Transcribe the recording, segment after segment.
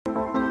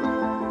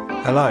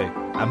Hello,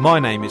 and my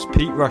name is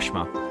Pete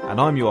Rushmer, and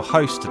I'm your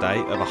host today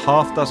of A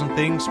Half Dozen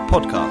Things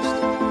podcast.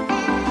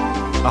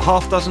 A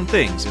Half Dozen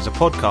Things is a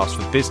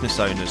podcast for business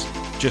owners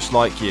just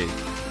like you.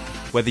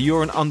 Whether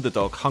you're an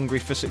underdog hungry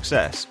for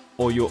success,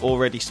 or you're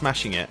already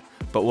smashing it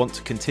but want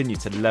to continue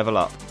to level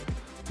up,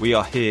 we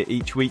are here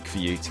each week for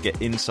you to get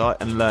insight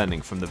and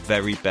learning from the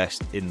very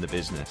best in the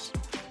business.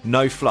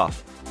 No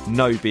fluff,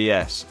 no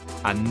BS,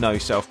 and no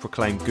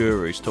self-proclaimed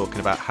gurus talking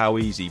about how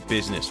easy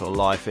business or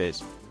life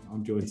is.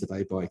 I'm joined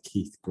today by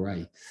Keith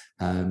Gray.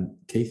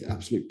 Keith,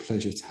 absolute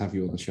pleasure to have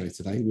you on the show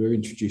today. We're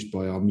introduced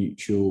by our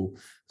mutual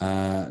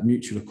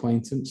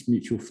acquaintance,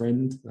 mutual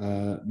friend,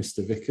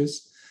 Mr.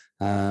 Vickers,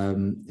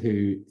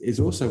 who is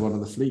also one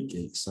of the Fleet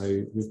Geeks.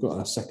 So we've got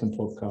our second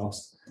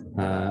podcast.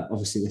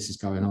 Obviously, this is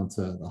going on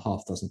to the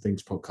Half Dozen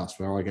Things podcast,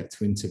 where I get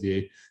to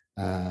interview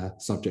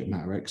subject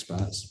matter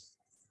experts.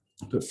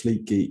 But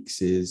Fleet Geeks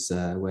is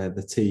where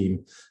the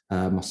team,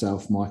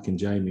 myself, Mike and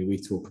Jamie, we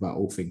talk about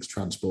all things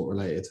transport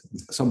related.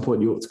 At some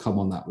point you ought to come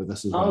on that with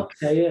us as well.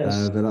 Okay,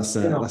 yes. But that's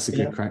a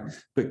good crack.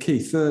 But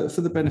Keith, for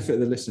the benefit of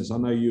the listeners, I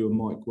know you and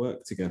Mike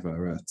worked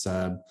together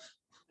at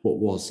what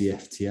was the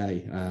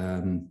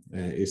FTA,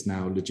 is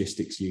now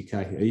Logistics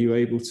UK. Are you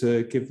able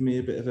to give me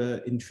a bit of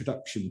an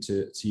introduction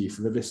to you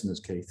for the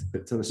listeners, Keith?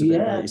 But tell us a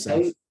bit about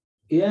yourself.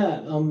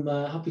 Yeah, I'm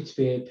happy to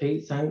be here,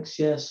 Pete. Thanks.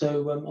 Yeah,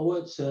 so I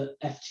worked at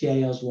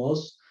FTA as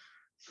was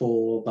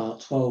for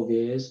about 12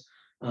 years.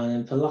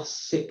 And for the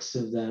last 6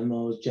 of them, I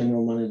was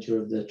general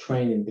manager of the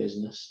training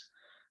business,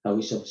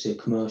 which is obviously a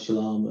commercial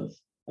arm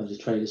of the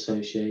trade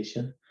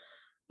association.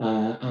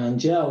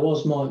 And yeah, I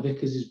was Mike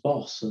Vickers'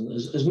 boss. And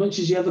as much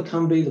as you ever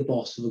can be the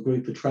boss of a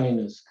group of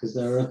trainers, because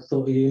they're a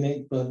sort of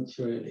unique bunch,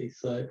 really.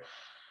 So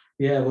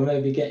yeah, we'll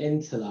maybe get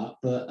into that.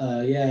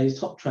 But yeah, he's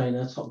top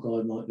trainer, top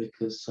guy, Mike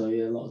Vickers. So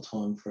yeah, a lot of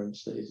time for him.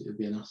 So it'd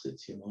be an asset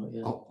to you, Mike.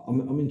 Yeah.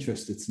 I'm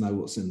interested to know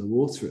what's in the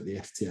water at the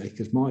FTA,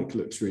 because Mike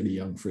looks really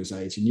young for his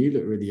age, and you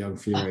look really young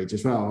for your age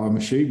as well. I'm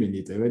assuming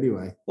you do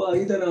anyway. Well,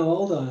 you don't know how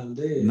old I am,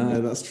 do you? No,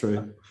 that's true.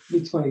 I'd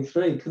be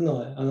 23, couldn't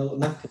I? And I look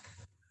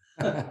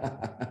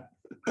knackered.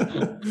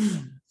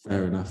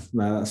 Fair enough.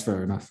 No, that's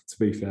fair enough, to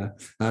be fair.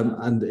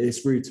 And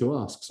it's rude to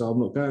ask, so I'm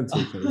not going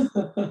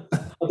to.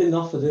 I didn't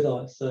offer, did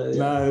I? So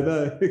yeah.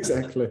 No,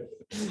 exactly.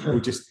 We'll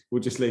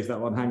just leave that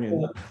one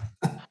hanging.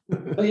 Yeah.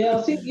 But yeah,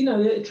 I think,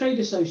 the trade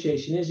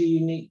association is a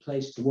unique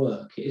place to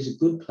work. It is a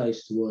good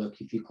place to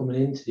work if you're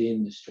coming into the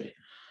industry,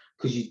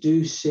 because you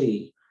do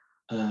see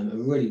a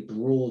really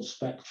broad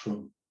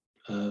spectrum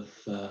of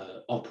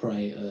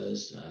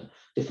operators,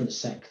 different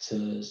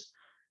sectors.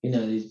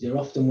 They're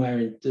often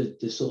wearing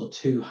the sort of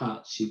 2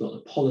 hats. You've got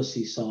the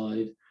policy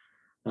side,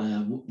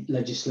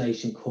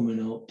 legislation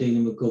coming up,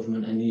 dealing with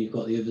government, and you've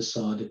got the other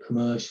side of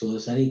commercial,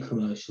 as any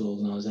commercial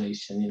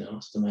organisation,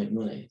 has to make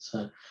money.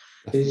 So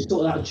there's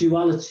sort of that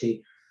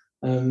duality.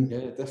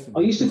 Yeah, definitely.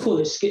 I used to call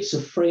it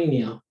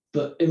schizophrenia,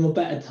 but in my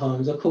better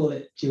times, I call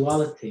it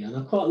duality, and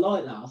I quite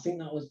like that. I think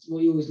that was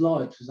what you always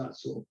liked, was that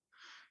sort of,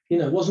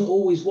 it wasn't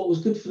always what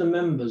was good for the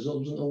members,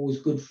 what wasn't always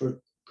good for a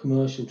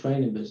commercial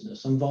training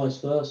business, and vice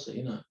versa.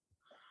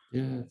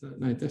 Yeah,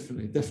 no,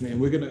 definitely,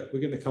 and we're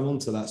gonna come on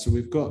to that. So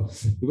we've got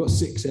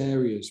 6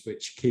 areas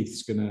which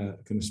Keith's gonna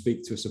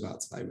speak to us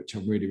about today, which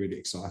I'm really, really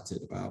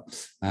excited about.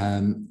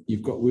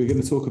 We're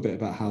going to talk a bit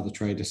about how the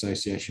trade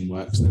association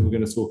works, and then we're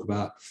going to talk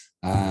about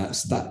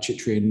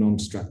statutory and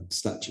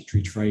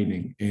non-statutory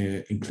training,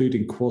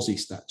 including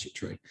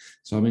quasi-statutory.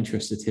 So I'm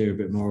interested to hear a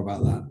bit more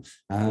about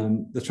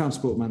that. The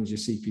Transport Manager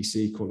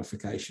CPC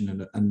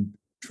qualification and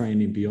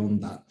training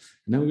beyond that.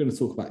 And then we're going to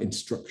talk about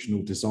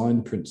instructional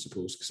design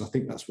principles, because I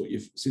think that's what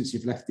since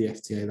you've left the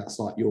FTA, that's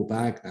like your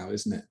bag now,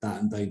 isn't it?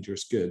 That and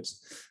dangerous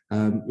goods.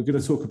 We're going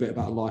to talk a bit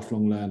about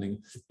lifelong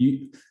learning.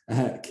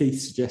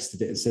 Keith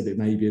suggested it and said it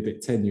may be a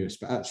bit tenuous,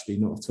 but actually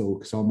not at all,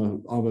 because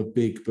I'm a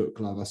big book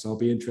lover, so I'll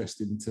be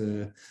interested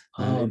to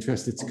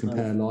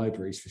compare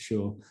libraries for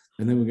sure.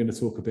 And then we're going to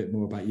talk a bit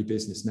more about your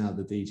business now,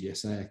 the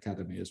DGSA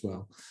Academy as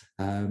well,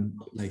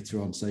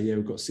 later on. So yeah,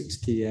 we've got 6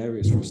 key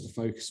areas for us to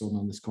focus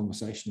on this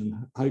conversation, and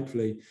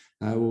hopefully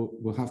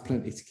we'll have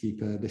plenty to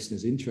keep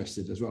listeners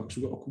interested as well, because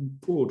we've got a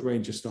broad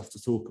range of stuff to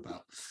talk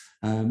about.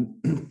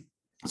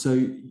 So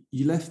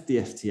you left the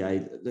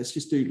FTA. Let's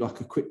just do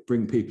like a quick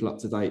bring people up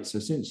to date. So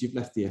since you've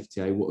left the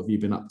FTA, what have you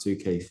been up to,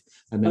 Keith?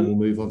 And then we'll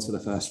move on to the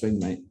first thing,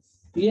 mate.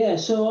 Yeah,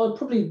 so I'd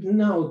probably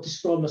now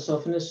describe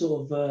myself in this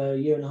sort of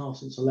year and a half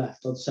since I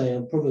left. I'd say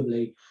I'm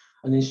probably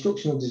an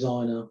instructional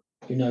designer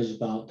who knows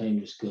about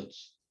dangerous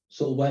goods,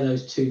 sort of where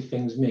those 2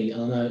 things meet.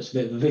 And I know it's a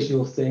bit of a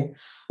visual thing,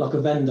 like a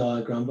Venn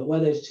diagram, but where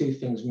those 2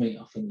 things meet,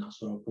 I think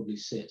that's where I'll probably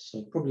sit.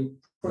 So probably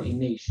pretty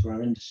niche for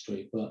our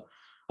industry, but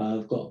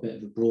I've got a bit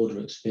of a broader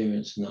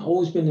experience in that. I've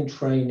always been in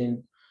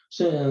training,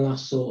 certainly in the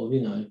last sort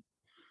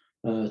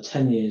of,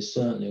 10 years,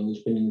 certainly. I've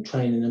always been in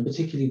training, and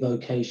particularly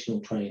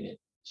vocational training.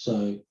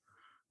 So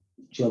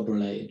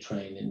job-related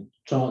training,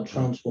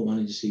 transport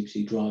manager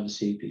CPC, driver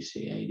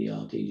CPC,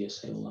 ADR,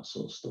 DGSA, all that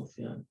sort of stuff,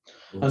 yeah.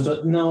 Awesome.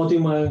 But now I do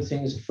my own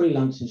thing as a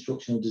freelance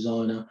instructional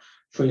designer,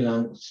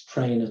 freelance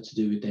trainer to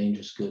do with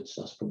dangerous goods.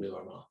 That's probably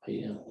where I'm at,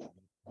 yeah.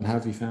 And how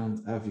have you found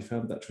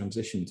that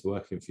transition to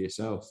working for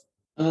yourself?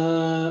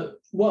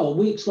 Well,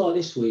 weeks like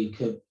this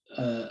week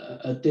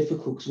are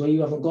difficult because where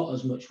you haven't got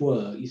as much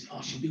work, you think,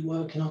 I should be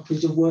working up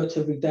because I've worked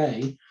every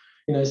day,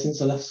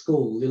 since I left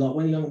school. You're like,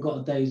 when you haven't got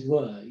a day's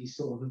work, you're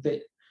sort of a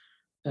bit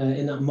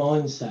in that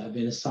mindset of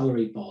being a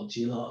salary bod.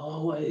 You're like,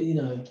 oh,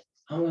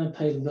 I'm going to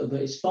pay a little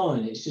bit. It's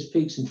fine. It's just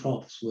peaks and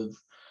troughs with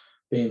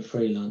being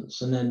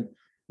freelance. And then,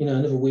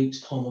 another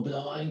week's time, I'll be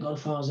like, I ain't got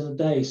 1,000 a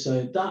day.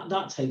 So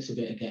that takes a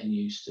bit of getting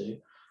used to.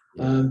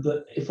 Yeah.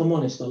 But if I'm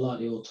honest, I like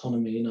the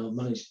autonomy. I've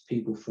managed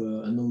people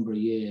for a number of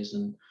years,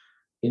 and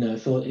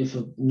if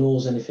I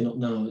gnaws anything up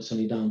now, it's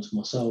only down to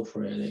myself.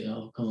 Really,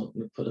 I can't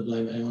put the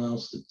blame at anyone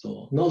else at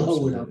all. Not that I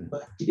would have,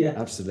 but yeah,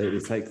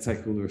 absolutely.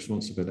 Take all the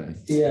responsibility.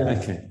 Yeah.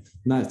 Okay.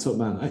 No, top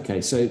man. Okay,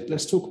 so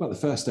let's talk about the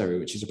first area,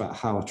 which is about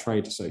how a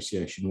trade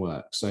association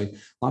works. So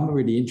I'm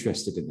really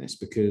interested in this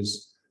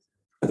because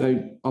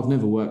I've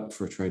never worked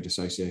for a trade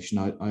association.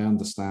 I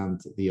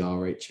understand the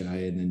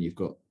RHA, and then you've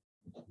got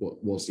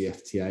what was the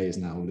FTA is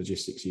now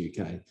Logistics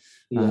UK.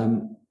 Yeah.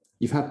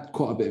 You've had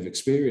quite a bit of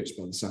experience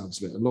by the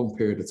sounds of it, a long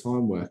period of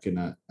time working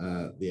at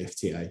the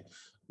FTA.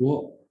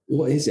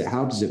 What is it?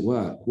 How does it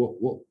work?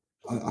 What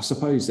I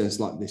suppose there's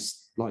like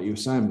this, like you were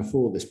saying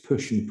before, this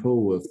push and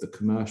pull of the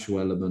commercial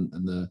element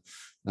and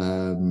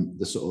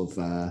the sort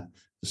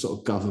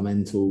of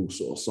governmental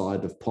sort of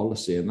side of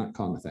policy and that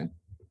kind of thing.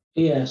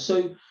 Yeah.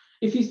 So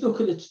if you look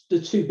at the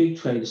two big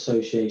trade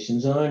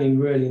associations, I only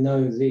really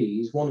know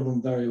these, one of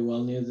them very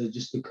well, and the other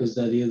just because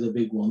they're the other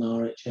big one,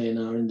 RHA in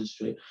our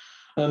industry.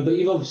 But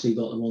you've obviously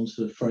got the ones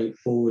for the freight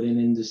forwarding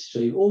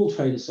industry. All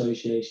trade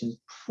associations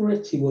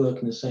pretty work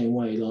in the same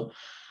way.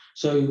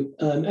 So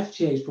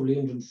FTA is probably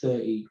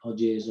 130 odd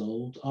years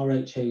old.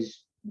 RHA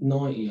is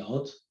 90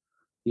 odd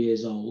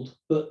years old.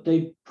 But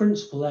the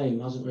principal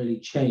aim hasn't really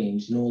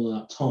changed in all of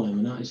that time,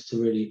 and that is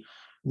to really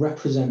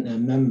represent their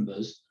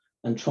members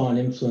and try and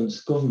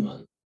influence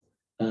government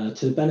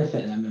to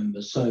benefit their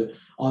members. So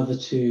either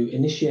to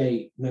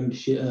initiate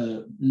membership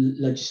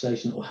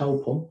legislation that will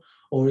help them,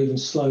 or even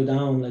slow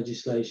down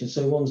legislation.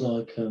 So ones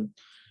like,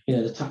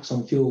 the tax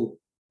on fuel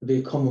would be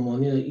a common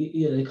one.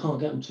 They can't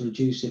get them to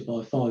reduce it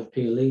by 5p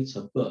a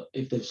litre, but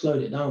if they've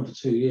slowed it down for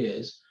 2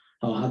 years,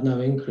 had no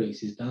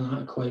increases, then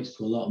that equates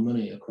to a lot of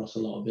money across a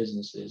lot of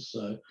businesses.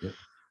 So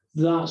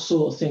that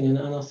sort of thing.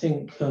 And I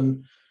think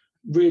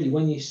really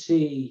when you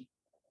see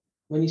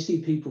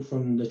people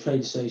from the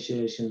trade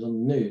associations on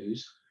the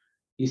news,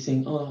 you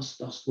think, oh,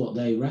 that's what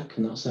they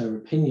reckon, that's their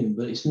opinion,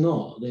 but it's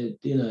not. They're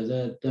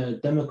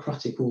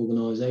democratic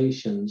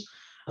organisations,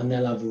 and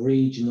they'll have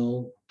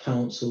regional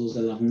councils,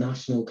 they'll have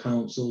national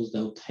councils,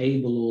 they'll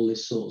table all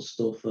this sort of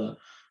stuff,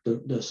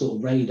 the sort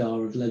of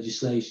radar of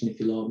legislation, if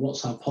you like.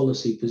 What's our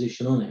policy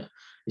position on it?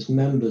 It's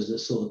members that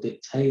sort of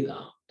dictate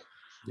that.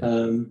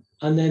 Yeah.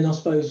 And then I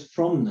suppose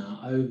from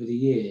that, over the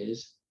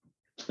years,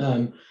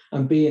 and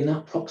being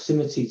that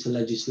proximity to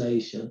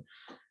legislation,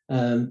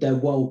 they're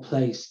well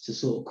placed to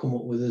sort of come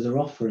up with other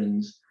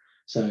offerings.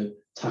 So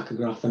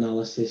tachograph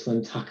analysis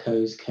when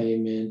tachos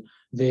came in,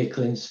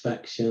 vehicle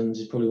inspections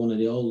is probably one of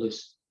the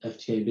oldest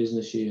FTA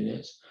business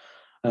units.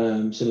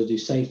 So they'll do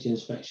safety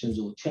inspections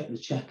or check the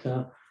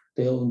checker,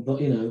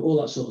 all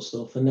that sort of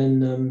stuff. And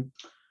then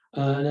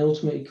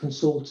ultimately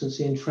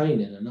consultancy and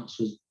training, and that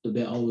was the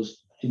bit I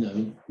was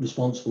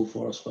responsible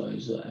for, I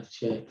suppose, at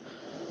FTA.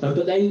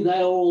 But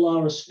they all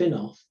are a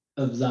spin-off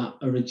of that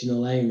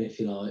original aim, if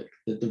you like,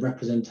 the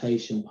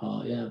representation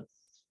part. Yeah,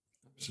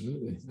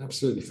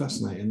 absolutely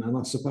fascinating. And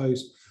I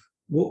suppose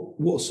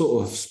what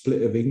sort of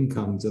split of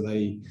income does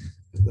the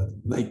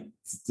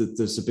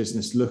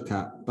business look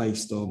at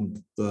based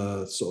on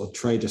the sort of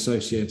trade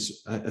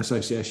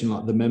association,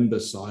 like the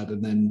members side,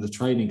 and then the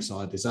training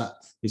side? Is that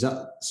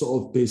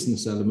sort of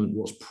business element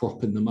what's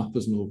propping them up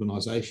as an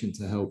organisation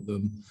to help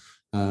them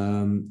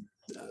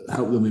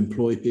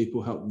employ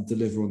people, help them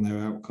deliver on their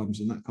outcomes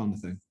and that kind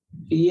of thing?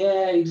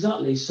 Yeah,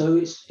 exactly. So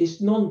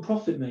it's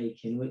non-profit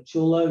making, which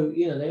although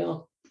they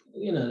are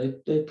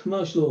they're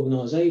commercial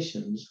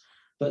organisations,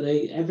 but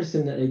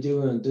everything that they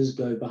do earn does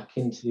go back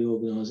into the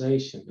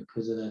organisation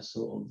because of their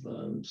sort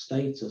of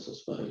status, I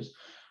suppose.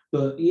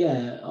 But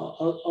yeah,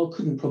 I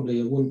wouldn't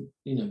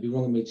be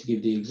wrong of me to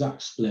give the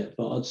exact split,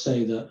 but I'd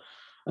say that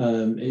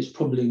it's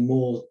probably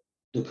more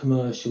the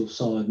commercial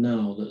side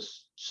now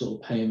that's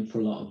sort of paying for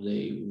a lot of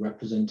the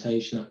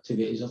representation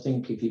activities. I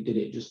think if you did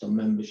it just on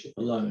membership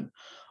alone,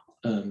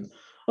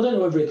 I don't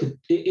know whether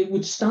it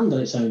would stand on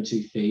its own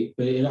 2 feet,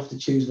 but it'd have to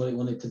choose what it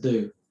wanted to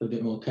do a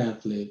bit more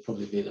carefully. It'd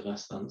probably be the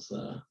best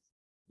answer.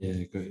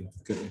 Yeah, got you.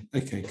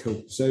 Okay,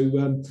 cool. So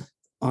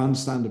I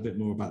understand a bit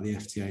more about the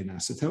FTA now.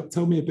 So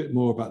tell me a bit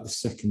more about the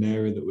second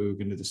area that we were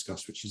going to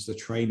discuss, which is the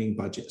training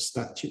budget,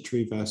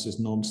 statutory versus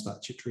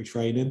non-statutory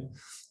training,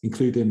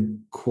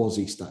 including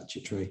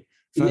quasi-statutory.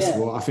 First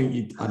of all, I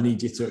think I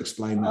need you to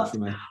explain that for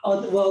me.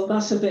 Well,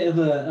 that's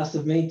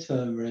a me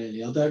term,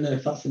 really. I don't know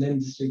if that's an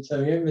industry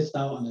term. You haven't missed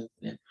out on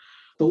anything.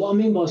 But what I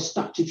mean by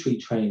statutory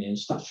training,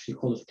 statutory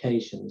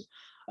qualifications,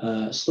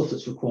 stuff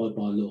that's required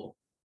by law.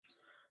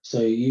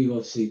 So you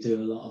obviously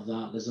do a lot of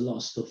that. There's a lot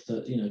of stuff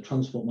that,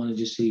 transport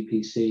manager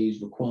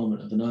CPCs,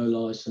 requirement of an O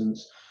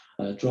license,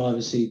 driver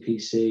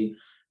CPC,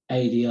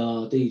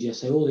 ADR,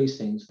 DGSA, all these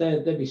things.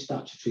 They'd be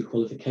statutory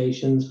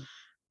qualifications.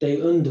 They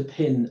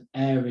underpin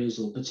areas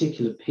or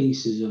particular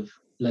pieces of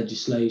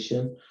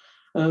legislation.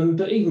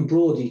 But even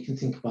broader, you can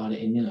think about it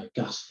in,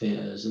 gas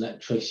fitters,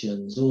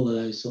 electricians, all of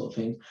those sort of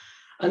things.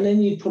 And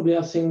then you'd probably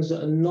have things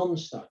that are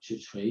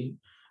non-statutory.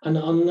 And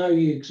I know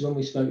you, because when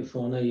we spoke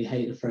before, I know you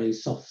hate the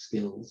phrase soft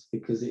skills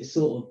because it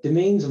sort of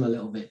demeans them a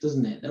little bit,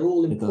 doesn't it? They're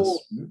all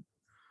important.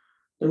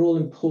 They're all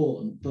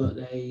important, but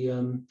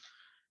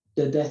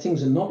they're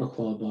things that are not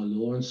required by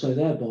law. And so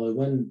thereby,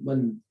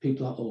 when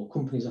people or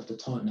companies have to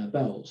tighten their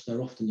belts,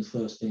 they're often the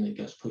first thing that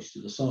gets pushed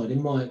to the side,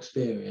 in my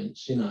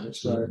experience,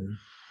 So,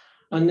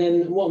 and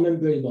then what I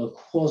meant really by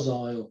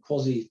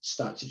quasi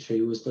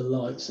statutory was the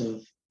likes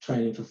of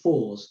training for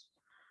fours.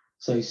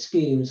 So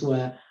schemes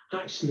where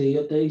actually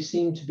they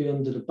seem to be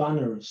under the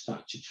banner of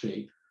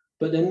statutory,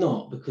 but they're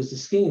not, because the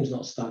scheme's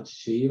not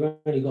statutory. You've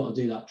only got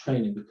to do that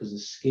training because the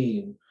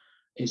scheme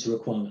is a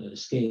requirement of the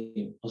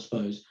scheme, I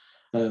suppose.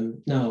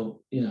 Now,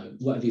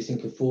 whatever you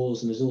think of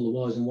fours, and there's all the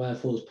whys and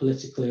wherefores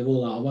politically of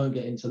all that, I won't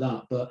get into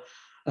that. But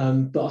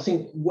I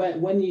think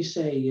when you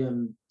say,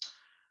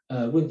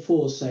 when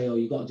fours say, oh,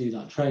 you've got to do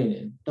that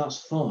training, that's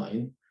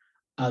fine,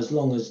 as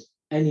long as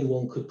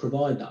anyone could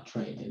provide that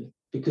training.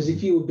 Because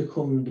if you would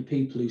become the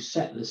people who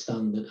set the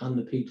standard and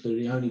the people who are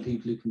the only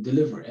people who can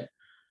deliver it,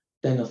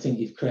 then I think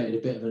you've created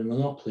a bit of a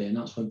monopoly, and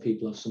that's when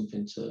people have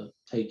something to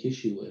take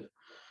issue with.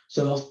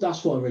 So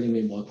that's what I really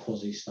mean by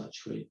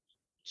quasi-statutory.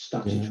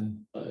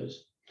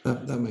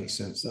 That makes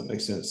sense. That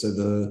makes sense. So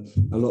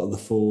a lot of the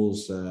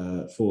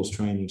force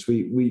trainings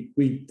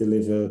we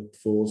deliver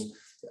force.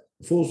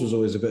 Force was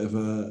always a bit of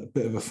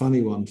a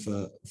funny one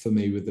for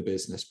me with the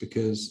business,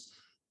 because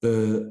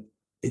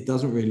it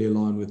doesn't really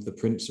align with the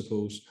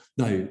principles.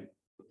 No,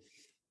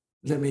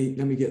 let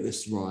me get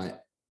this right.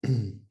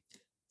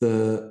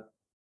 The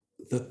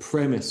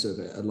premise of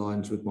it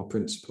aligns with my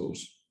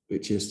principles,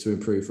 which is to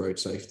improve road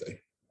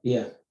safety.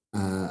 Yeah.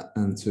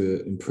 And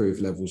to improve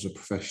levels of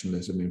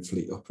professionalism in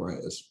fleet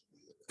operators.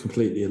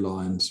 Completely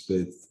aligns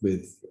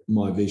with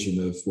my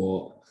vision of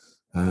what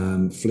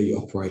fleet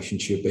operation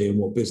should be and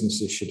what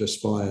businesses should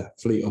aspire,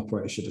 fleet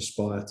operators should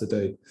aspire to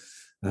do.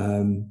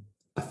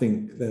 I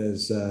think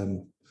there's a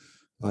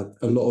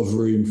lot of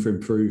room for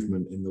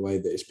improvement in the way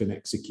that it's been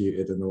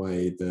executed and the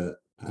way that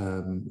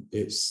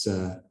it's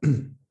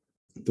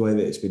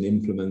been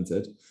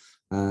implemented.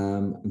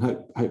 And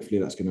hopefully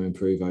that's going to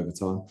improve over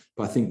time.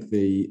 But I think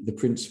the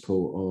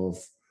principle of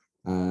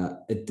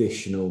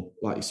additional,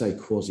 like you say,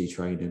 quasi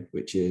training,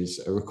 which is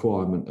a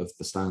requirement of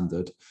the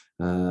standard,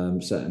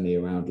 certainly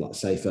around like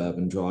safe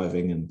urban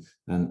driving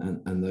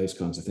and those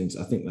kinds of things.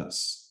 I think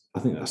that's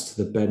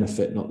to the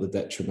benefit, not the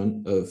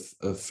detriment of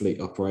fleet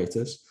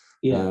operators.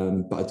 Yeah.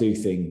 But I do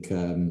think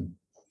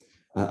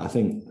I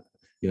think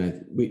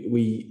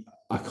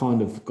I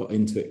kind of got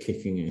into it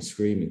kicking and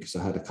screaming because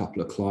I had a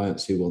couple of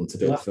clients who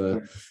wanted it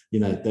for,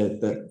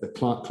 the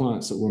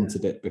clients that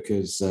wanted it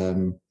because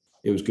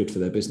it was good for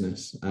their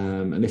business.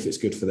 And if it's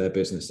good for their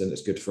business, then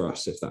it's good for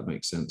us, if that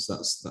makes sense.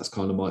 That's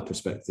kind of my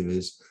perspective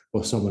is,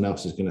 well, someone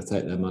else is going to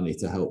take their money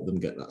to help them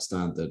get that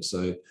standard.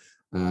 So,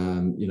 I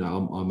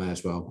may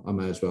as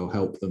well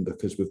help them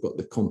because we've got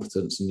the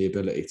competence and the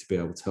ability to be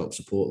able to help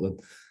support them.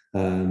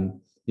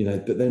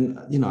 But then,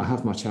 I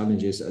have my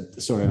challenges.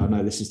 Sorry, I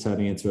know this is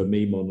turning into a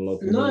me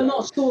monologue. No,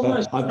 not at all.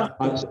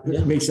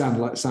 Me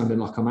sounding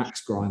like I'm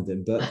axe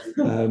grinding, but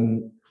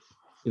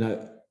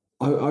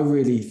I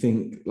really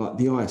think like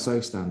the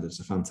ISO standards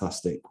are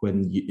fantastic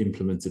when you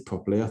implement it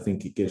properly. I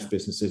think it gives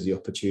businesses the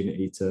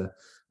opportunity to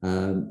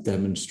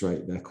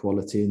demonstrate their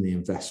quality and the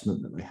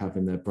investment that they have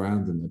in their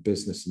brand and their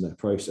business and their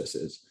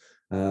processes.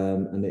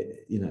 And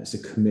it's a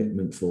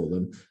commitment for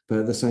them. But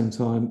at the same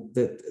time,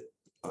 that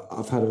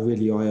I've had a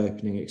really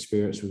eye-opening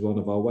experience with one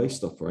of our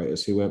waste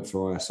operators who went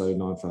for ISO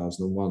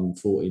 9001,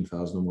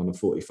 14001 and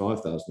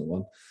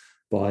 45001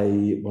 by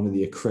one of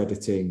the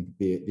accrediting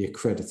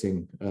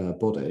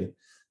body,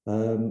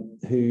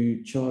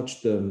 who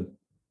charged them,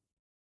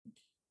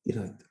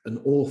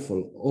 an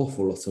awful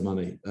lot of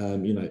money,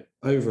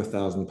 over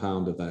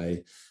 £1,000 a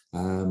day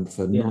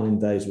for 9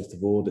 days worth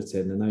of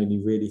auditing, and only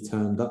really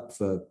turned up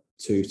for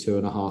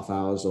 2.5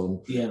 hours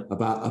on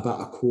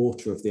about a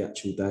quarter of the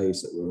actual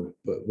days that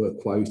were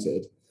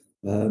quoted,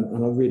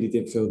 and I really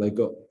didn't feel they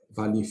got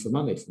value for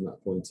money from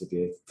that point of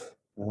view.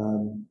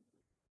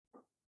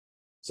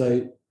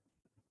 So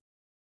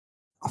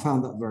I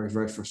found that very,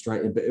 very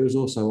frustrating, but it was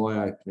also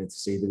eye-opening to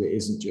see that it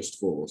isn't just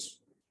fours.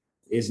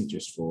 It isn't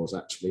just fours.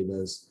 Actually,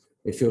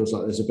 it feels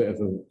like there's a bit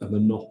of a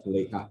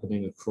monopoly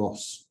happening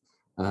across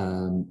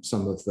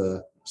some of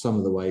the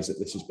ways that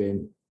this is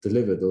being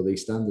delivered, or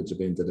these standards are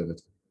being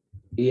delivered.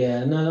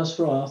 Yeah, no, that's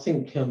right. I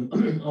think I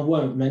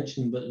won't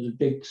mention, but the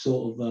big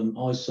sort of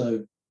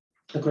ISO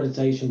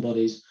accreditation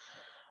bodies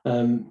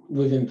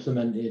we've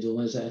implemented,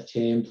 or as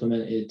FTA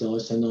implemented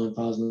ISO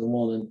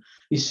 9001, and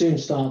you soon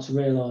start to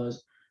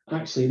realise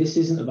actually this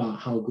isn't about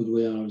how good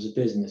we are as a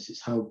business,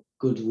 it's how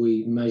good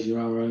we measure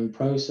our own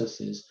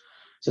processes.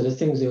 So the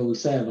things they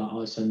always say about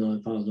ISO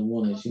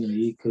 9001 is,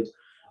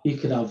 you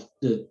could have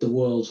the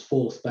world's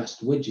fourth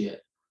best widget,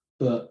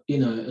 but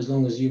as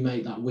long as you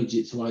make that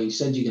widget to how you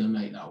said you're going to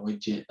make that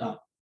widget,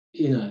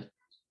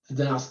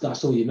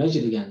 that's all you're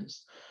measured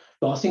against.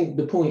 But I think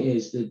the point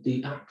is that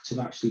the act of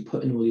actually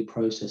putting all your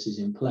processes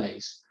in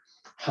place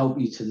help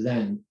you to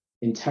then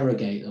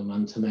interrogate them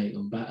and to make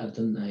them better,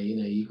 don't they?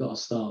 You've got to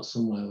start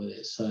somewhere with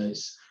it. So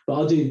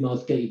I'll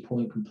get your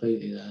point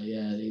completely there.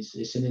 Yeah,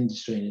 it's an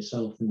industry in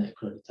itself, isn't it,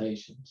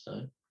 accreditation?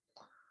 So.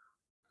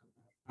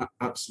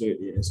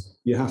 Absolutely is.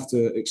 You have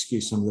to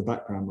excuse some of the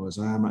background noise.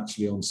 I am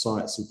actually on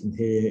site, so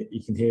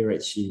you can hear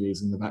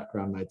HGVs in the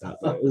background, no doubt.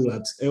 But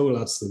it all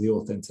adds to the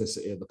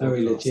authenticity of the podcast.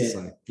 Very legit.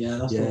 So, yeah,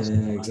 that's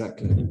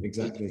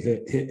exactly.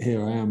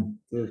 Here I am.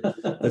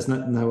 There's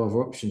no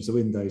other options. The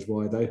window's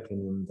wide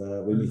open,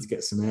 and we need to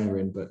get some air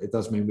in. But it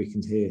does mean we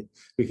can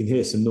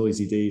hear some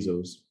noisy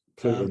diesels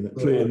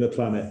polluting the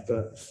planet.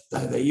 But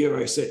they're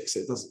Euro 6.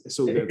 It's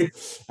all good.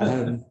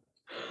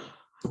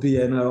 But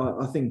yeah, no,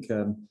 I think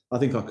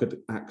I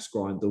could axe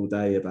grind all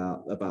day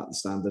about the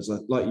standards.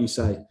 Like you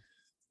say,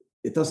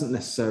 it doesn't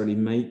necessarily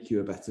make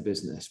you a better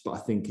business, but I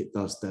think it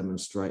does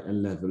demonstrate a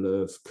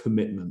level of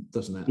commitment,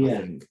 doesn't it? Yeah.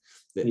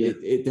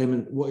 I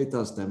think what it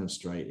does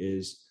demonstrate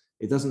is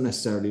it doesn't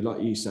necessarily,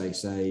 like you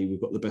say we've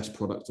got the best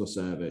product or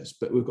service,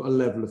 but we've got a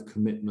level of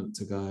commitment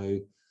to go,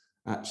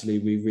 actually,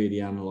 we really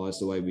analyse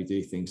the way we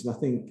do things. And I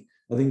think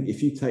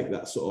if you take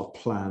that sort of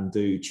plan,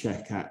 do,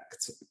 check,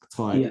 act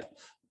type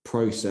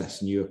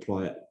process and you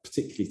apply it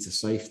particularly to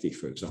safety,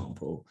 for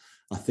example,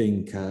 I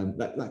think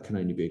that can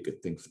only be a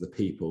good thing for the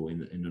people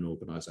in an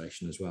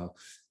organisation as well.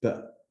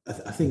 But I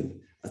think,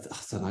 I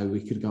don't know,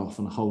 we could go off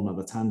on a whole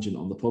nother tangent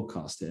on the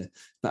podcast here,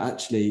 but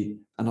actually,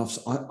 and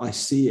I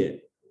see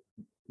it,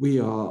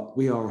 we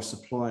are a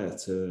supplier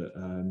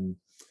to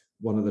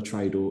one of the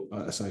trade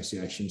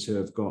associations who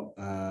have got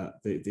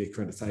the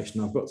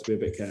accreditation. I've got to be a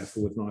bit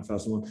careful with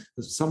 9001.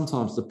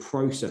 Sometimes the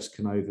process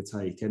can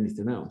overtake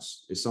anything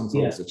else. It's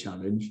sometimes a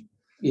challenge.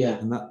 Yeah.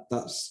 And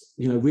that's,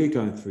 we're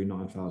going through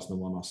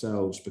 9001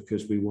 ourselves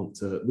because we want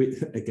to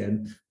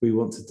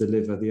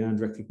deliver the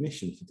earned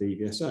recognition for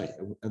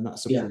DGSA. And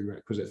that's a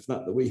prerequisite for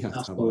that we have to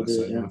have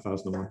ISO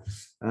 9001.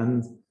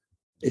 And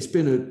it's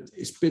been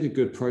a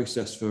good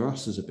process for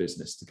us as a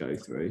business to go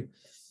through.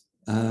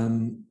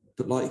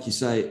 But like you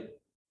say,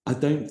 I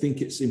don't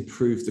think it's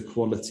improved the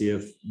quality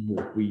of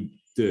what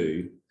we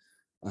do.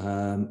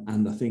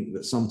 And I think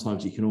that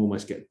sometimes you can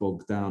almost get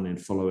bogged down in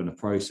following a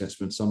process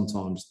when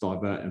sometimes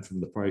diverting from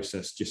the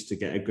process just to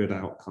get a good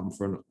outcome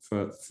for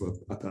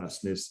a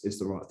person is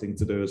the right thing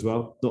to do as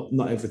well.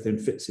 Not everything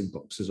fits in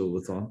boxes all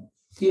the time.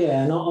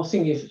 Yeah, and I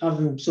think if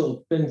having sort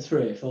of been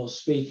through it, if I was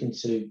speaking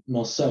to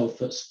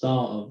myself at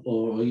start of,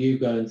 or you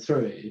going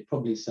through it, you'd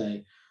probably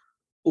say,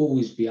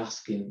 always be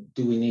asking,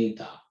 do we need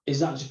that? Is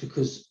that just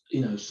because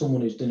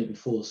someone who's done it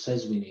before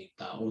says we need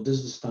that, or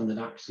does the standard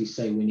actually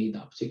say we need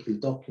that particular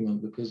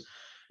document? Because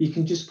you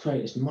can just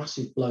create this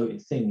massive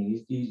bloated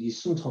thing. You're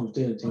sometimes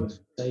doing things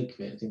for the sake of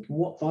it and thinking,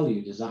 what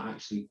value does that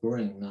actually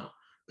bring, that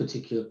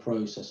particular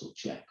process or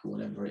check or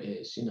whatever it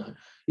is?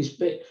 It's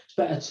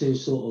better to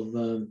sort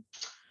of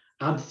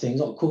add things,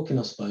 like cooking,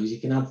 I suppose.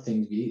 You can add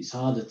things, but it's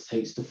harder to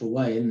take stuff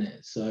away, isn't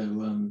it?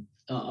 So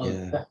I'll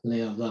definitely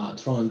have that.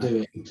 Try and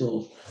do it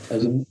sort of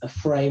as a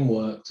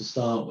framework to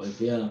start with.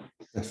 Yeah,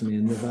 definitely.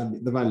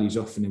 And the value's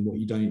often in what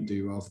you don't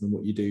do rather than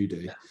what you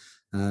do.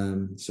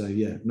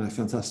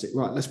 Fantastic.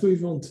 Right, let's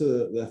move on to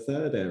the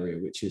third area,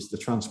 which is the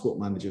transport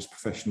manager's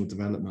professional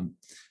development.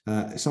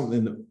 It's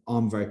something that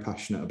I'm very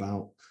passionate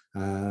about.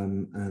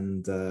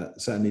 And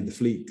certainly the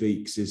Fleet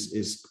Geeks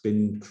is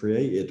been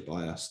created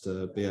by us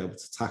to be able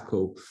to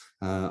tackle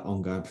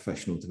ongoing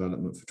professional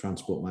development for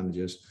transport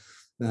managers.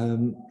 Are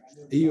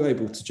you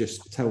able to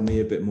just tell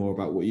me a bit more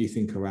about what you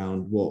think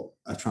around what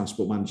a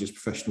transport manager's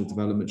professional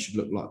development should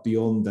look like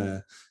beyond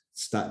their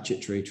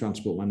statutory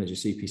transport manager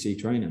CPC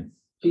training?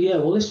 Yeah,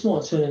 well, this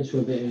might turn into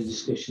a bit of a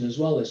discussion as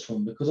well, this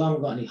one, because I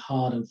haven't got any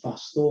hard and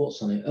fast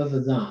thoughts on it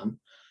other than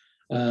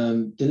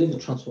deliver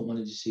transport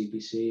manager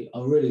CPC. I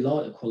really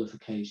like the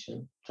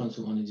qualification,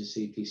 transport manager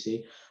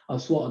CPC.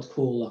 That's what I'd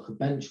call like a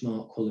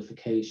benchmark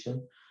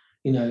qualification.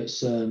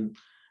 It's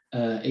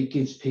it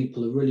gives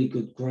people a really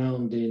good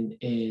grounding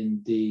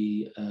in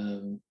the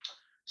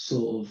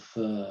sort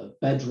of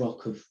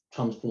bedrock of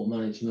transport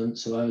management.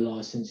 So O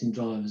licensing,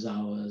 driver's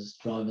hours,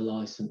 driver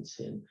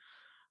licensing,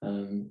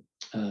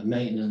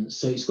 maintenance.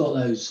 So it's got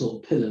those sort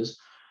of pillars.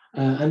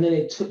 And then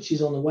it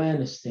touches on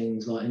awareness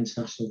things like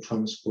international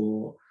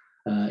transport,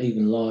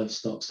 even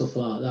livestock, stuff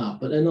like that.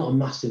 But they're not a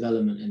massive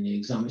element in the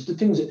exam. It's the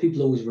things that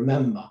people always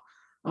remember.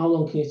 How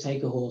long can you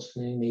take a horse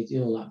when you need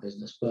all that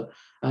business? But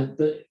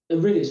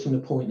really, it's from the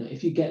point that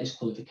if you get this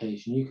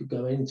qualification, you could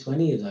go into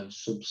any of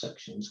those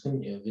subsections,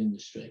 couldn't you, of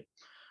industry,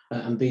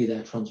 and be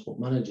their transport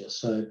manager.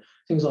 So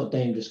things like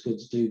dangerous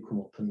goods do come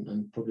up,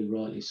 and probably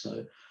rightly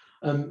so.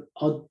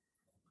 What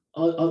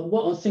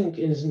I think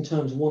is, in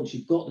terms of once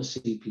you've got the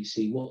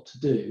CPC, what to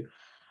do.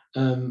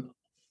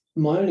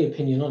 My only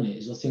opinion on it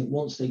is I think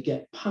once they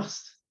get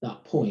past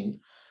that point,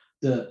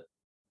 that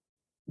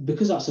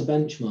because that's a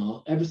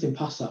benchmark, everything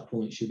past that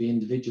point should be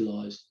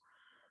individualized.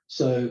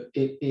 So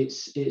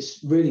it's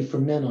really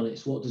from then on,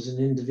 it's what does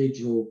an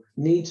individual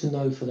need to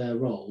know for their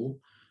role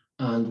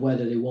and where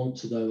do they want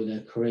to go with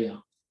their career.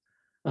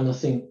 And I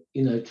think,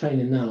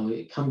 training now,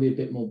 it can be a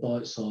bit more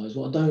bite-sized.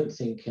 What I don't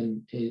think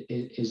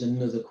is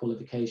another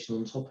qualification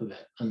on top of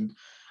it. And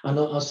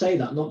I'll say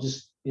that not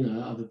just,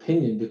 out of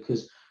opinion,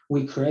 because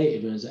we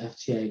created it as an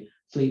FTA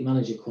fleet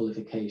manager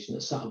qualification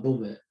that sat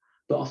above it.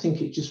 But I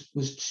think it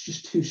was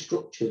just too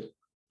structured.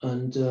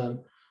 And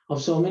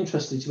so I'm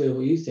interested to hear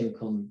what you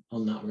think on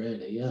that,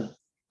 really.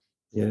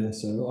 Yeah.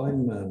 So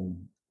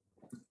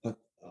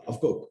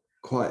I've got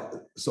quite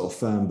sort of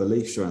firm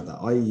beliefs around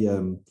that.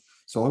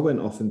 So I went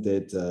off and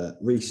did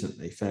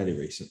fairly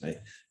recently.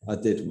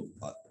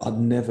 I'd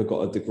never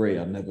got a degree.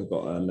 I'd never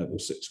got a level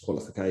 6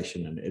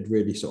 qualification, and it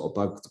really sort of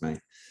bugged me.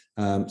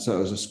 So it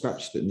was a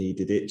scratch that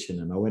needed itching,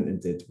 and I went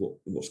and did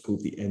what's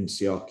called the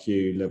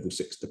NCRQ level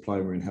 6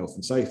 diploma in health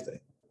and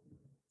safety.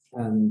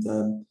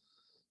 And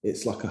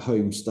it's like a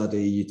home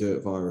study. You do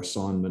it via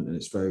assignment, and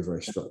it's very,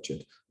 very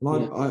structured.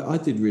 And I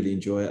did really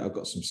enjoy it. I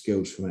got some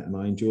skills from it, and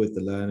I enjoyed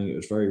the learning. It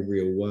was very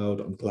real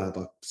world. I'm glad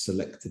I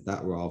selected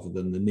that rather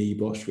than the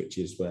NEBOSH, which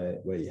is where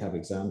you have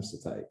exams to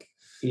take.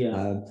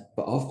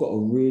 But I've got a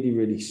really,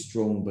 really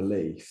strong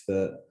belief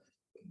that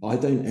I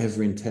don't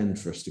ever intend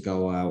for us to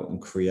go out and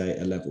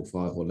create a level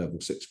 5 or level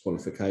 6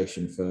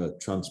 qualification for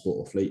transport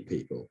or fleet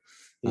people,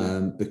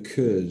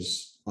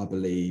 because I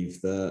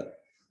believe that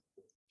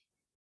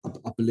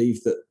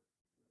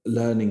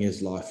learning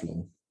is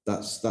lifelong.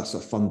 That's a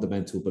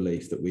fundamental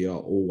belief, that we are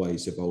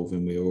always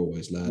evolving, we are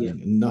always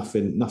learning, and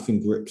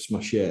nothing grips my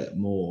shit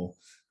more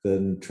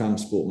than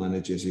transport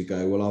managers who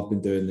go, well, I've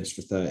been doing this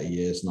for 30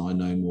 years and I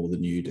know more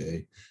than you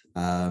do.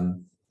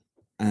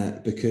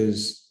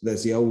 Because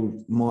there's I've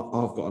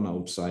got an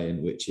old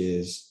saying, which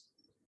is,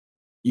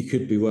 you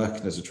could be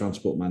working as a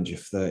transport manager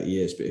for 30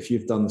 years, but if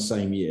you've done the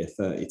same year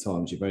 30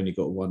 times, you've only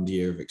got 1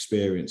 year of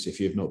experience. If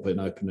you've not been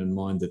open and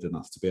minded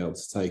enough to be able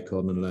to take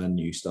on and learn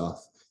new stuff,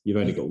 you've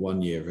only got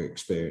 1 year of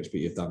experience,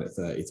 but you've done it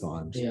 30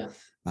 times.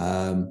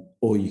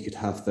 Or you could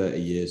have 30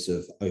 years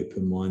of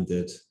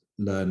open-minded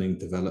learning,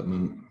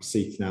 development,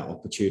 seeking out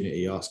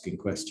opportunity, asking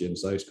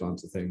questions, those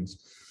kinds of things.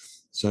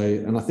 So,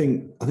 and I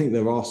think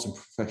there are some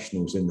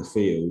professionals in the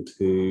field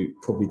who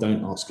probably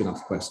don't ask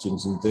enough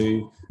questions and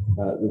do.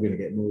 We're going to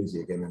get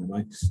noisy again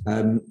anyway.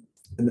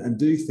 And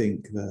do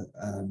think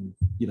that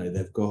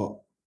they've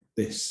got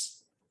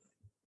this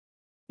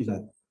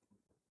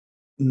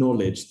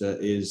knowledge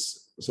that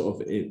is sort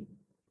of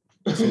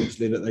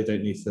essentially that they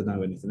don't need to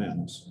know anything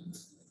else.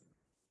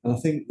 And I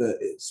think that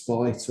it's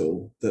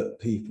vital that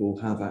people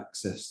have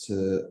access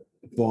to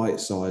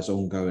bite-sized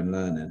ongoing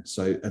learning.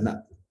 So, and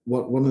that.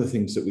 One of the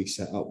things that we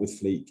set up with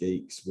Fleet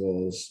Geeks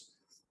was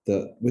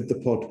that with the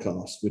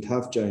podcast, we'd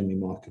have Jamie,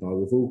 Mike and I,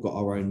 we've all got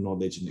our own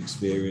knowledge and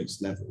experience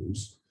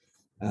levels.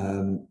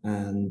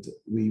 And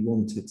we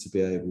wanted to be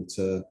able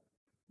to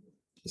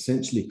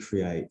essentially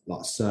create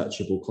like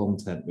searchable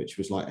content, which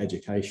was like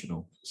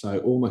educational. So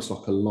almost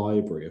like a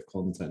library of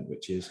content,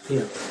 which is,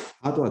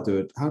 how do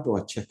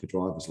I check a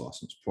driver's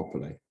license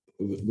properly?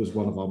 It was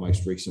one of our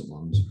most recent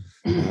ones.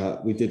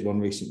 We did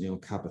one recently on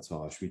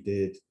cabotage.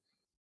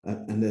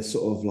 And there's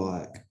sort of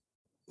like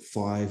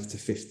 5 to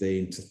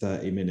 15 to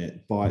 30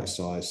 minute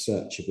bite-sized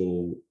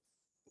searchable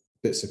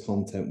bits of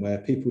content where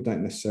people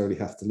don't necessarily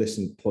have to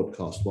listen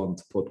podcast 1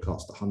 to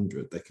podcast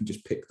 100. They can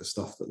just pick the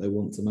stuff that they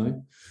want to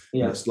know.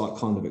 And it's like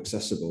kind of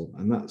accessible.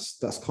 And that's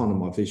kind of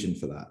my vision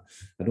for that.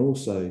 And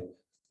also,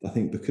 I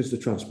think because the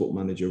transport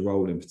manager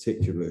role in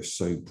particular is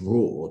so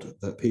broad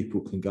that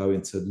people can go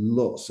into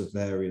lots of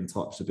varying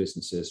types of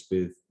businesses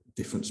with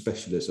different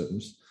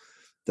specialisms,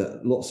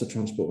 that lots of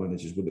transport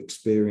managers will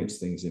experience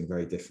things in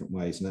very different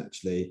ways. And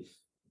actually,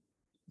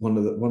 one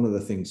of the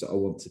things that I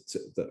wanted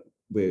that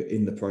we're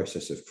in the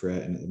process of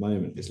creating at the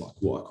moment is like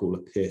what I call a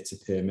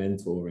peer-to-peer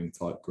mentoring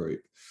type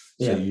group.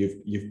 So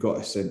you've got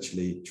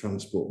essentially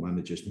transport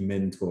managers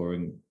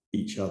mentoring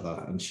each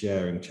other and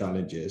sharing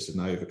challenges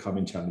and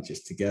overcoming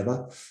challenges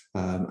together,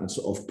 and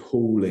sort of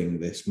pooling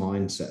this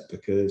mindset,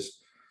 because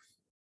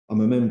I'm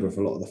a member of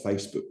a lot of the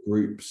Facebook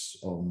groups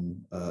on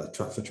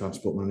for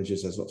transport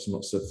managers. There's lots and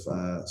lots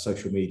of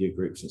social media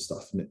groups and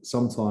stuff. And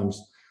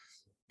sometimes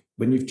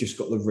when you've just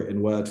got the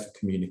written word for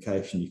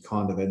communication, you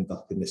kind of end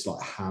up in this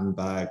like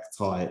handbag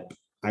type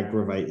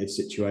aggravated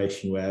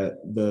situation where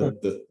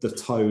the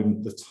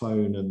tone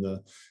and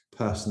the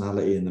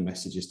personality in the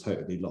message is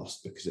totally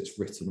lost because it's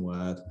written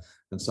word.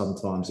 And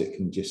sometimes it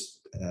can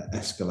just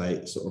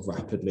escalate sort of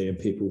rapidly, and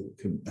people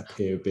can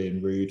appear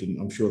being rude, and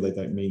I'm sure they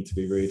don't mean to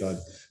be rude.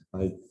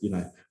 I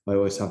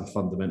always have a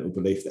fundamental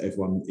belief that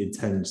everyone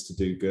intends to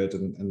do good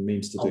and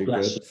means to do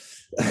good.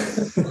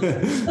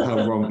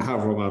 How wrong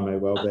I may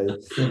well be.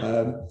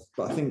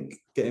 But I think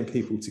getting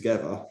people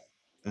together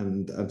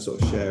and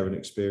sort of sharing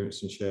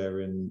experience and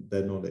sharing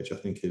their knowledge, I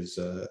think is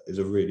a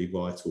really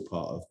vital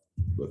part of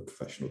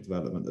professional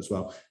development as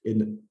well.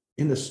 In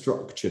in a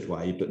structured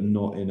way, but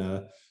not in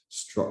a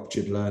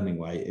structured learning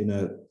way,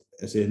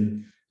 as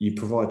in you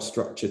provide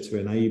structure to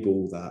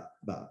enable that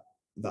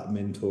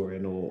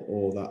mentoring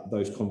or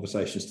those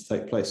conversations to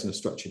take place in a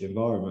structured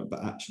environment,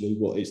 but actually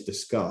what is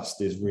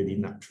discussed is really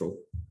natural.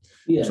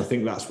 Yeah. So I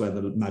think that's where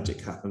the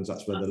magic happens,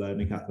 that's where the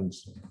learning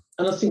happens.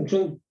 And I think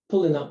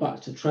pulling that back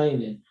to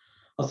training,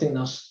 I think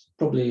that's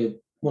probably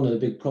one of the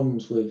big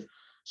problems with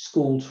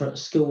school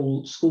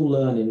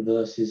learning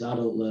versus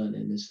adult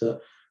learning, is that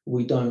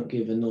we don't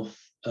give enough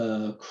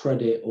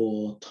credit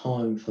or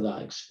time for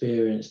that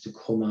experience to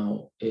come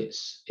out.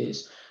 It's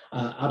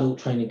adult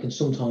training can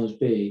sometimes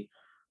be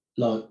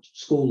like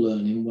school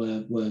learning,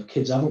 where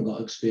kids haven't got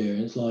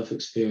life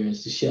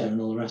experience to share and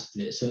all the rest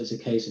of it. So it's a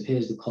case of,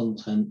 here's the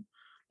content,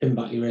 pin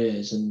back your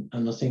ears, and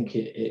I think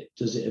it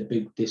does it a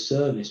big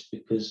disservice,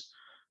 because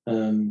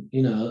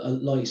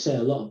like you say,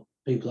 a lot of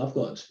people have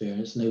got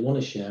experience and they want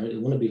to share it, they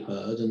want to be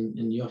heard,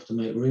 and you have to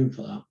make room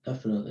for that,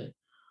 definitely.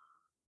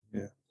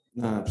 Yeah,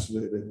 no,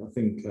 absolutely. I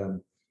think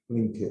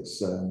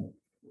it's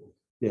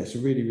it's a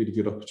really, really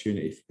good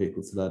opportunity for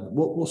people to learn.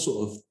 What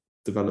sort of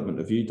development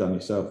have you done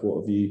yourself?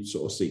 What have you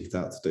sort of seeked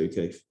out to do,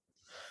 Keith?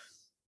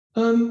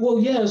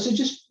 So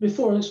just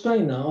before I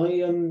explain that,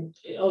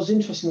 I was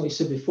interested in what you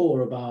said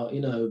before about,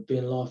 being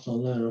a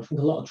lifelong learner. I think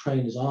a lot of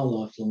trainers are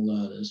lifelong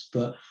learners,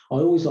 but I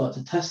always like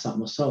to test that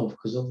myself,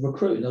 because I've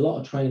recruited a lot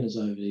of trainers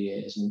over the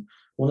years, and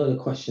one of the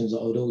questions that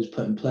I would always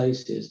put in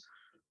place is,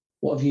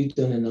 what have you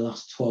done in the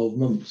last 12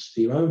 months for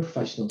your own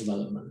professional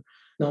development?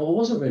 Now, I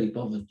wasn't really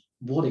bothered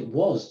what it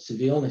was, to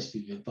be honest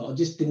with you, but I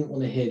just didn't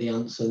want to hear the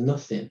answer,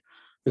 nothing,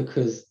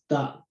 because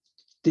that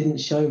didn't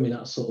show me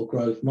that sort of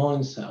growth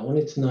mindset. I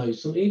wanted to know,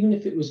 even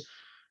if it was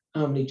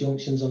how many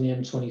junctions on the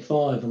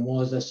M25 and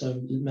why is there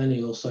so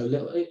many or so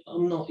little.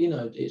 I'm not,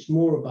 it's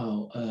more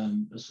about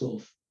a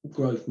sort of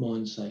growth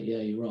mindset. Yeah,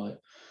 you're right.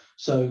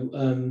 So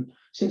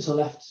since I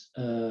left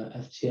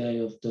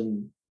FTA, I've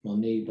done my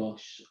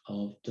NEBOSH,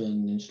 I've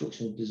done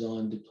Instructional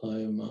Design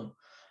diploma.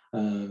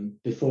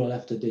 Before I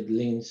left, I did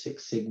Lean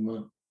Six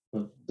Sigma,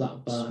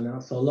 that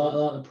burnout. So I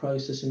like the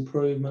process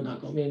improvement.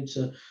 That got me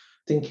into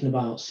thinking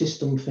about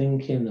system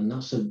thinking, and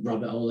that's a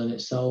rabbit hole in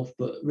itself,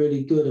 but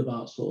really good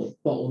about sort of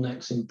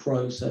bottlenecks in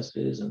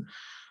processes.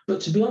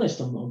 But to be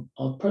honest,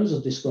 I'd probably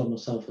describe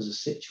myself as a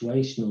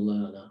situational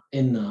learner,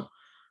 in that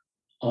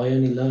I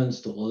only learn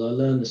stuff, or I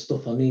learn the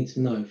stuff I need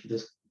to know for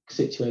the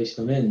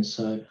situation I'm in.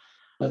 So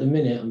at the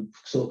minute, I'm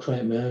sort of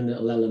creating my own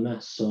little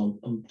LMS, so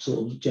I'm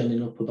sort of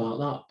genning up about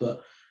that.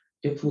 But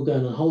if we're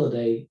going on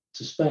holiday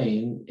to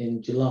Spain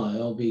in July,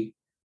 I'll be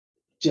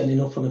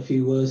genning up on a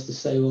few words to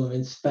say, well, I'm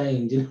in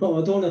Spain. I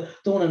don't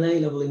want an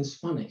A-level in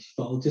Spanish,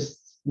 but I'll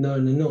just know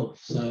enough.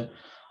 So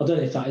I don't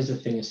know if that is a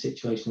thing, a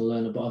situational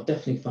learner, but I've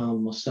definitely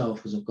found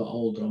myself, as I've got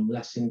older, I'm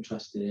less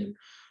interested in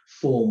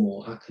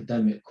formal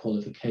academic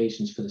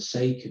qualifications for the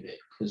sake of it,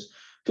 because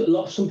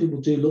some people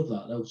do love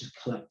that. They'll just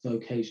collect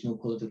vocational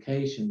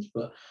qualifications,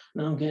 but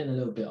now I'm getting a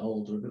little bit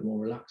older, a bit more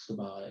relaxed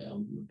about it.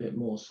 I'm a bit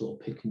more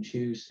sort of pick and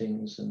choose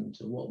things and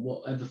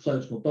whatever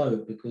floats my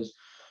boat, because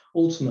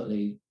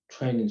ultimately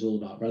training is all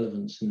about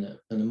relevance, isn't it?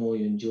 And the more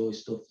you enjoy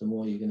stuff, the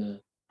more you're going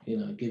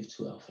to give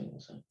to it, I think.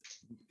 So,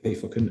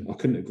 Keith, I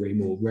couldn't agree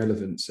more.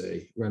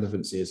 Relevancy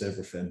is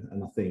everything,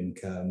 and I think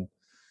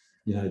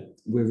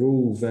we're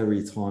all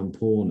very time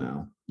poor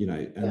now,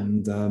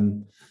 and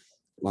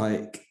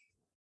I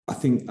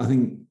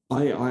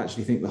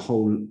actually think the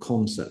whole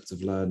concept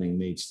of learning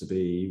needs to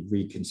be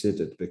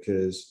reconsidered,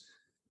 because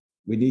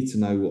we need to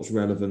know what's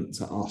relevant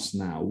to us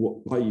now. What,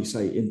 like you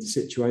say,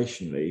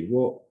 situationally,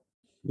 what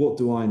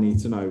do I need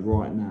to know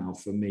right now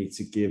for me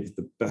to give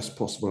the best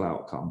possible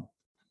outcome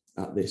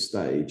at this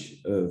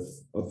stage of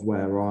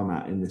where I'm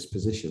at in this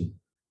position?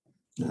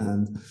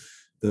 And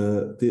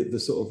the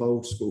sort of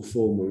old school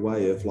formal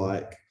way of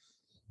like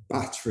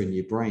battering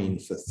your brain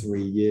for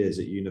 3 years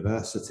at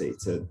university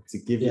to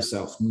give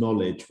yourself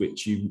knowledge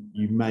which you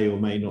may or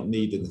may not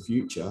need in the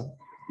future,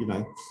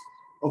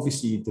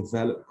 obviously you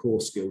develop core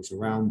skills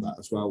around that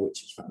as well,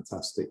 which is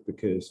fantastic,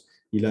 because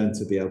you learn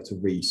to be able to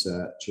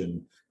research,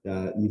 and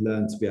you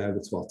learn to be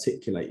able to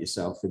articulate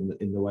yourself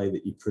in the way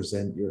that you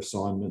present your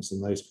assignments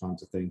and those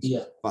kinds of things.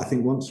 Yeah. But I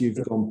think once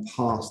you've gone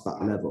past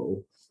that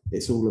level,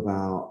 it's all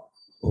about,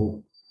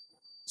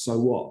 so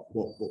what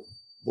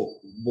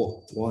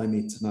do I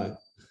need to know?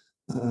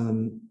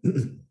 And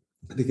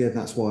again,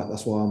 that's why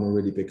I'm a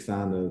really big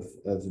fan of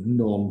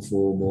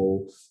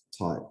non-formal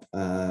type,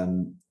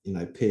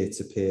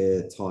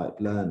 peer-to-peer type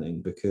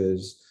learning,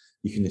 because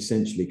you can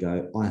essentially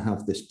go, I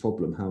have this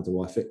problem, how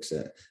do I fix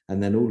it?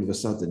 And then all of a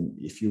sudden,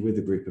 if you're with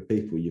a group of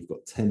people, you've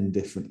got 10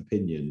 different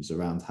opinions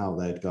around how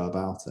they'd go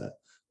about it.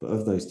 But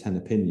of those 10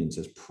 opinions,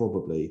 there's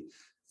probably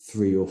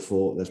 3 or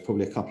 4, there's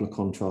probably a couple of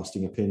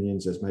contrasting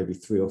opinions, there's maybe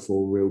 3 or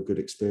 4 real good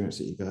experiences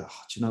that you go,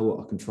 do you know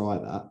what, I can try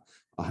that.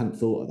 I hadn't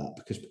thought of that,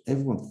 because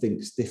everyone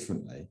thinks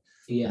differently.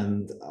 Yeah.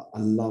 And I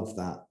love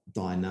that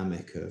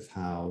dynamic of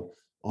how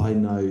I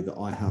know that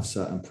I have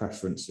certain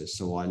preferences,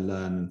 so I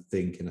learn and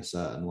think in a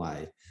certain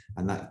way,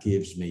 and that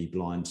gives me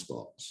blind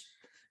spots.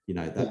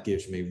 that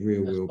gives me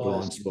real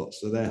blind spots.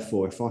 So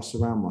therefore, if I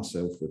surround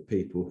myself with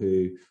people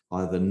who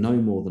either know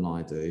more than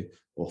I do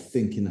or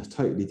think in a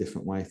totally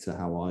different way to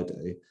how I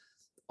do,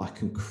 I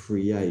can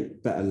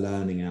create better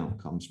learning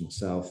outcomes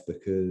myself,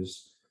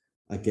 because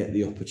I get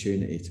the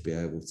opportunity to be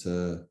able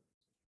to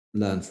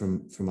learn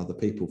from other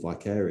people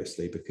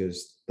vicariously,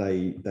 because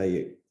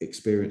they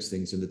experience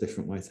things in a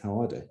different way to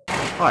how I do.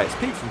 Hi, it's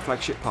Pete from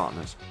Flagship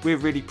Partners. We're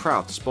really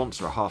proud to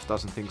sponsor a Half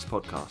Dozen Things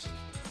podcast.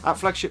 At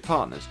Flagship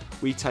Partners,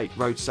 we take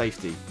road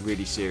safety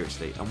really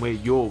seriously, and we're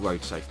your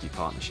road safety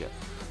partnership.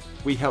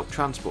 We help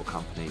transport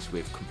companies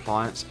with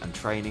compliance and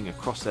training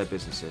across their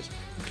businesses,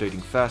 including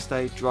first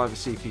aid, driver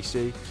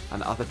CPC,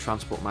 and other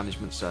transport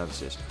management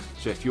services.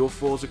 So if you're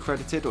FORS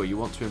accredited or you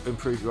want to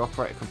improve your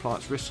operator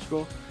compliance risk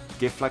score,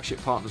 give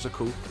Flagship Partners a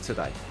call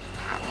today.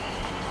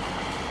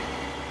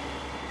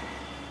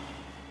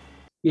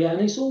 Yeah, and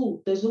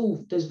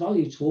there's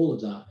value to all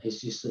of that.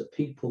 It's just that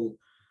people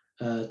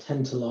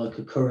tend to like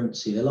a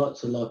currency. They like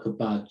to like a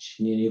badge.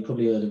 You've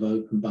probably heard of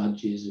open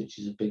badges, which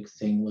is a big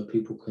thing where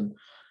people can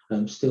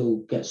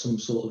still get some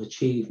sort of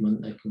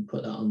achievement. They can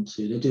put that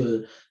onto. They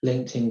do a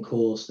LinkedIn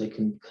course. They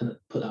can kind of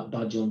put that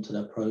badge onto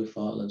their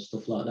profile and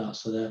stuff like that.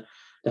 So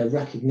their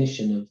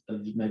recognition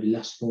of maybe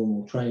less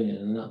formal training,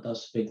 and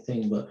that's a big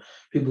thing. But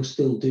people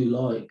still do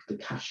like the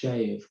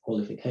cachet of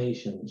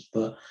qualifications.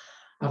 But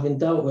having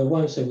dealt with, I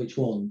won't say which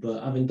one,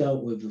 but having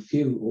dealt with a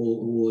few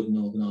awarding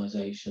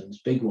organisations,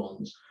 big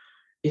ones,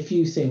 if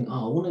you think,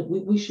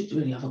 we should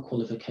really have a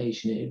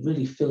qualification, it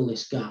really fill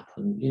this gap,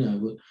 and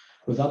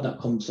we've had that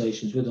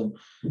conversations with them.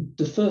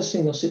 The first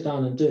thing they'll sit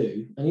down and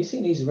do, and you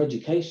think these are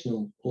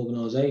educational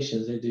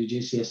organisations, they do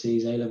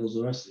GCSEs, A levels,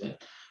 the rest of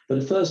it, but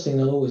the first thing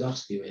they'll always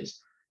ask you is,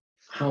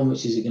 how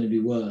much is it going to be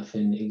worth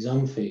in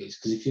exam fees?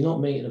 Because if you're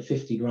not meeting a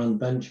 50 grand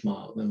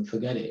benchmark, then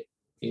forget it.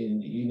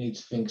 You need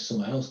to think of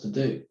something else to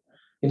do.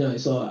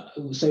 It's like,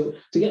 so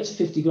to get to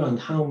 50 grand,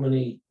 how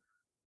many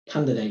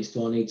candidates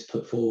do I need to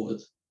put forward?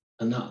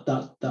 And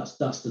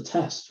that's the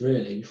test,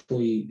 really, before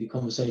the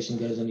conversation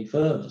goes any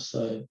further.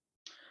 So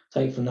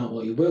take from that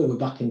what you will. We're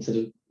back into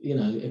the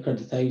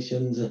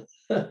accreditations and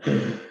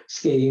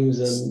schemes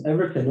and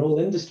everything. They're all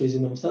industries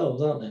in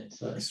themselves, aren't they?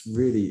 So it's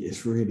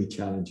really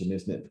challenging,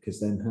 isn't it?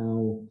 Because then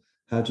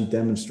how do you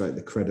demonstrate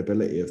the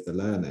credibility of the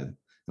learning?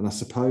 And I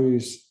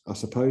suppose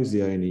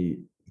the only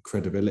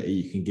credibility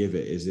you can give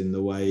it is in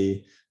the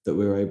way that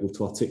we're able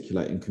to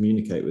articulate and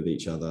communicate with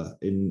each other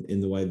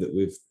in the way that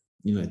we've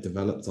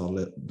developed our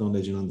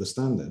knowledge and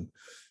understanding.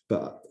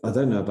 But I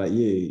don't know about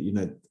you,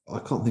 I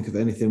can't think of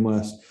anything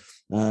worse.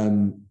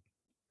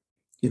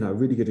 A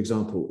really good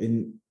example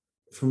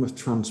from a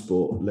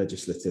transport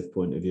legislative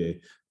point of view,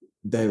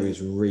 there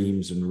is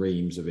reams and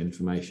reams of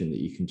information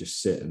that you can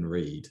just sit and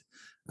read.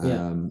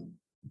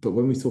 But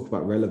when we talk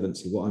about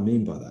relevancy, what I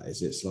mean by that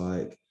is it's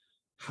like,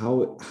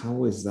 how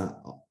is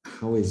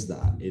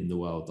that in the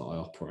world that I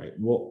operate?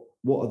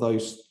 What are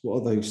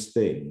those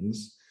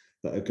things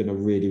that are going to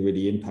really,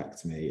 really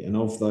impact me? And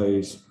of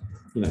those,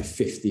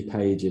 50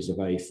 pages of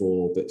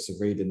A4 bits of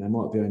reading, there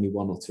might be only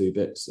one or two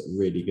bits that are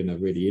really going to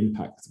really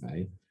impact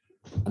me.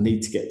 I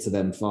need to get to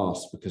them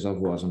fast, because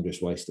otherwise I'm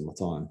just wasting my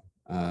time.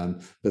 I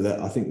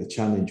think the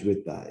challenge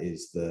with that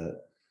is that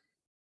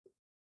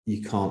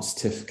you can't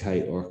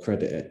certificate or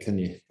accredit it, can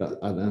you?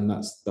 And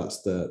that's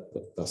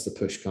the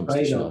push comes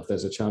to shove.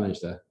 There's a challenge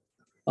there.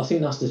 I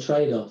think that's the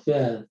trade-off.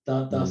 Yeah,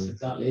 that's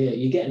exactly it.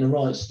 You're getting the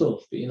right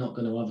stuff, but you're not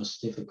going to have a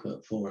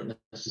certificate for it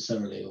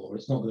necessarily, or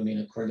it's not going to be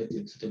an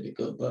accredited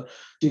certificate. But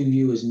do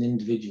you, as an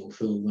individual,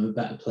 feel we're a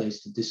better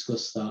place to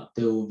discuss that,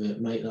 deal with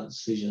it, make that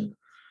decision?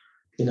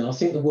 I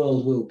think the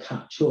world will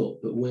catch up,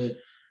 but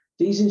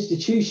these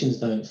institutions,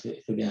 don't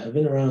forget, have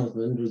been around for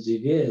hundreds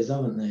of years,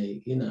 haven't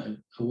they?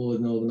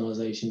 Awarding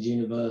organisations,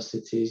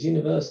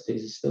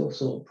 universities are still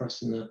sort of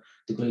pressing the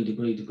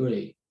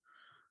degree.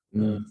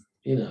 Yeah,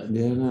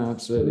 no,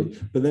 absolutely.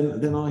 But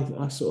then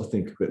I sort of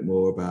think a bit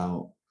more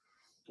about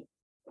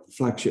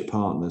Flagship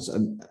Partners,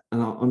 and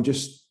I'm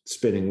just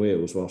spinning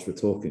wheels whilst we're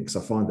talking, because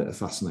I find it a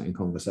fascinating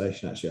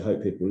conversation. Actually, I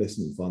hope people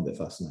listening find it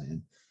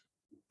fascinating.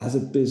 As a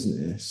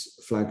business,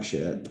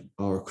 Flagship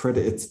are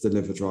accredited to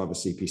deliver driver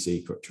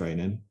CPC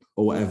training,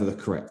 or whatever the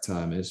correct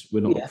term is.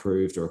 We're not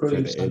approved or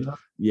accredited.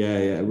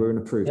 We're an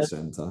approved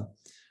centre.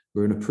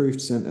 We're an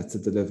approved centre to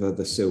deliver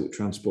the SILT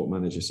Transport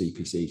Manager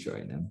CPC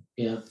training.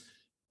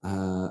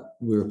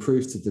 We're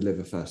approved to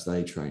deliver first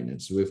aid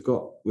training. So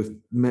we've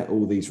met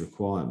all these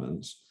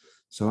requirements.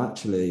 So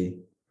actually,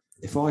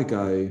 if I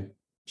go,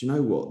 do you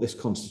know what? This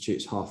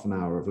constitutes half an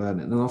hour of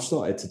learning. And I've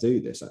started to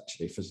do this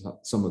actually for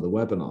some of the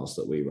webinars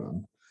that we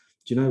run.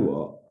 Do you know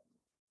what?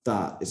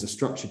 That is a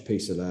structured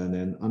piece of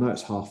learning. I know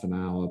it's half an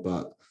hour,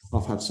 but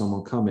I've had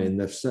someone come in,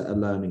 they've set a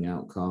learning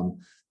outcome,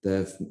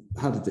 they've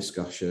had a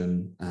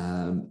discussion,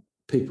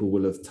 people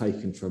will have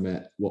taken from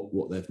it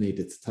what they've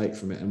needed to take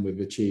from it, and we've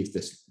achieved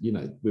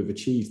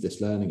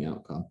this learning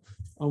outcome.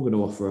 I'm going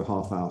to offer a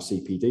half-hour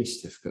CPD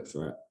certificate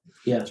for it.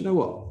 Do you know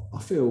what?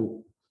 I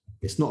feel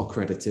it's not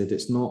accredited,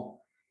 it's not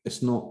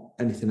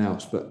anything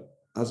else, but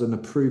as an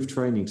approved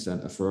training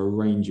centre for a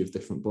range of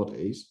different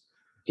bodies,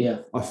 Yeah.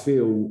 I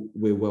feel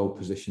we're well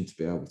positioned to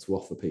be able to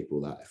offer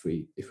people that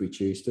if we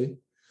choose to.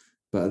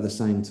 But at the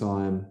same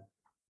time,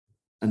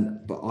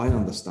 but I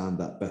understand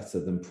that better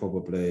than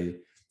probably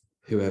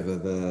whoever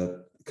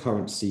the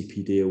current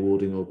CPD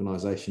awarding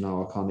organisation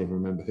are. I can't even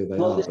remember who they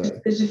are.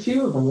 But there's a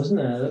few of them, isn't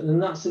there?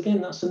 And that's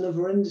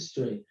another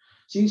industry.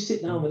 So you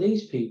sit down with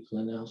these people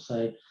and they'll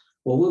say,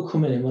 well, we'll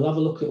come in and we'll have a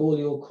look at all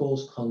your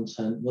course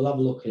content. We'll have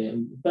a look at it,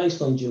 and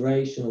based on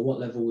duration or what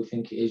level we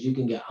think it is, you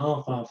can get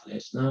half hour for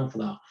this, an hour for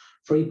that,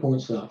 3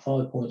 points for that,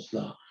 5 points for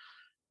that,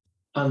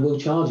 and we'll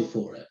charge you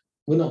for it.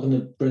 We're not going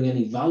to bring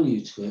any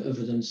value to it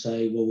other than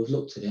say, well, we've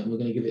looked at it and we're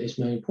going to give it this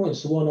many points.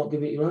 So why not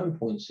give it your own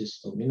point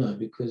system?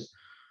 Because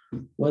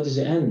where does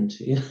it end?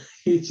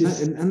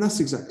 And that's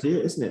exactly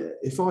it, isn't it?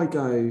 If I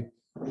go,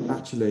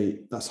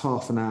 actually, that's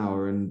half an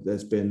hour, and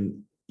there's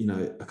been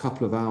a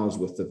couple of hours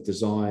worth of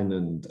design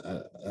and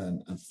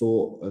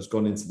thought has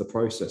gone into the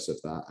process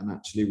of that, and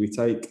actually we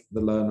take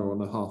the learner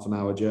on a half an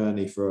hour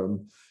journey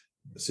from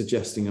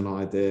suggesting an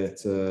idea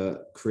to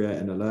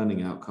creating a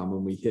learning outcome,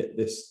 and we hit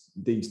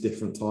these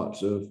different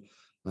types of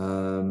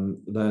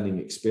learning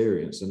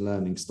experience and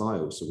learning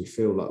styles. So we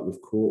feel like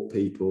we've caught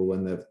people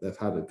when they've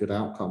had a good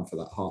outcome for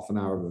that half an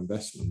hour of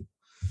investment.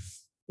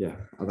 Yeah,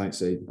 I don't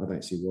see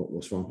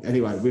what's wrong.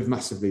 Anyway, we've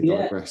massively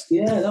digressed.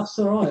 Yeah, that's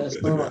all right. That's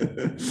all right.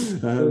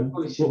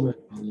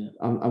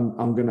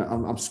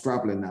 I'm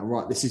scrabbling now.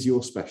 Right, this is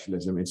your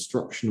specialism: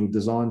 instructional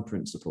design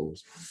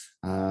principles.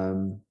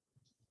 So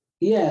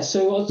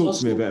talk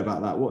to me a bit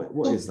about that.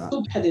 What is that?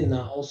 Subheading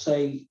that, I'll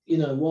say,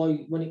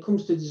 why when it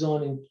comes to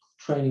designing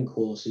training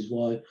courses,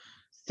 why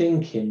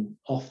thinking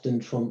often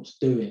trumps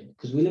doing,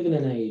 because we live in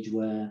an age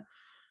where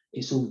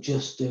it's all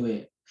just do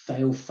it,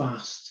 fail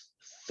fast,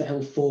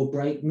 fail forward,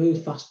 break,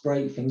 move fast,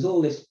 break things,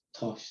 all this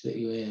tosh that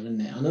you hear, isn't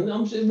it? And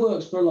it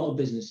works for a lot of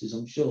businesses,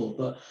 I'm sure,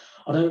 but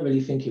I don't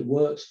really think it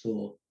works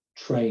for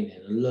training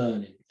and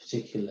learning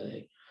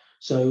particularly.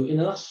 So in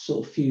the last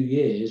sort of few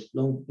years,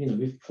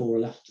 before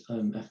I left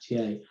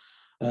FTA,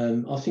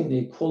 I think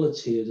the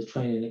quality of the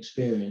training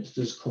experience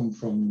does come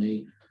from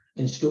the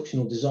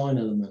instructional design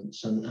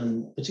elements,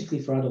 and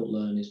particularly for adult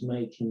learners,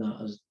 making that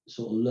as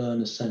sort of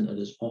learner-centered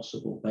as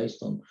possible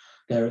based on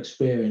their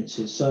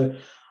experiences. So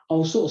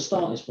I'll sort of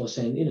start this by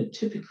saying,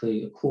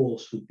 typically a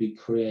course would be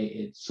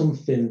created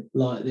something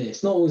like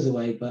this, not always the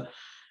way, but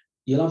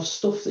you'll have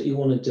stuff that you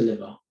want to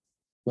deliver,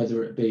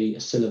 whether it be a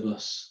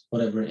syllabus,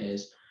 whatever it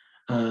is,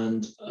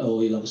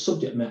 or you'll have a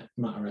subject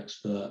matter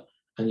expert,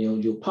 and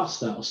you'll pass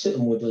that, or sit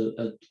them with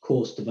a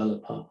course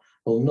developer,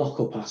 or knock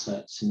up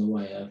assets in the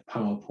way of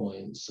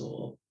PowerPoints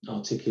or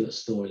articulate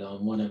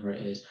storyline, whatever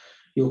it is.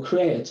 You'll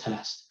create a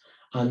test,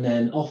 and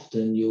then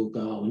often you'll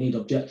go, we need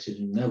objectives,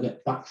 and they'll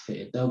get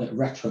backfitted, they'll get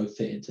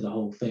retrofitted to the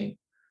whole thing.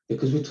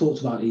 Because we've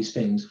talked about these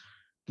things,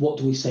 what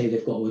do we say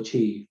they've got to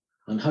achieve?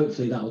 And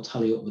hopefully that will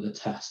tally up with a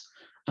test.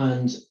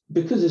 And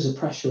because there's a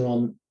pressure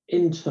on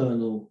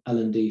internal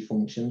L&D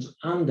functions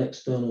and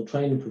external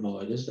training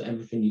providers that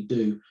everything you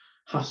do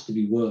has to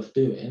be worth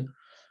doing,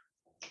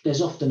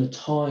 there's often a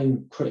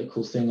time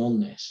critical thing on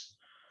this.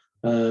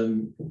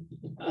 So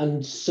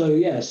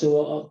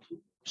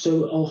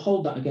I'll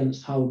hold that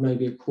against how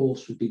maybe a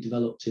course would be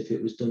developed if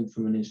it was done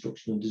from an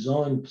instructional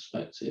design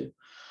perspective.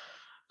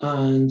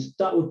 And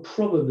that would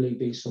probably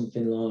be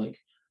something like,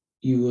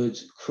 you would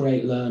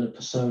create learner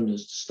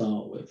personas to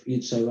start with.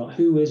 You'd say, right,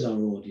 who is our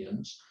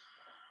audience?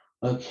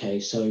 Okay,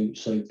 so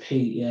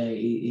Pete,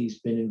 he's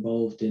been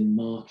involved in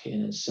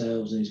marketing and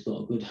sales, and he's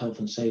got a good health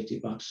and safety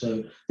back.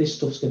 So this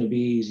stuff's going to be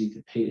easy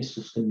for Pete. This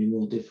stuff's going to be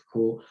more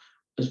difficult.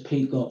 Has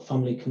Pete got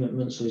family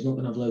commitments, so he's not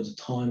going to have loads of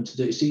time to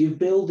do it? So you're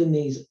building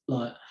these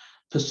like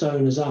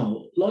personas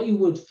out, like you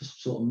would for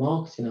sort of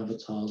marketing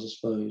avatars, I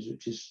suppose,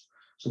 which is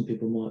some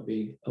people might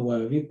be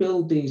aware of. You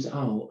build these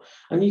out,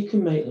 and you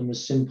can make them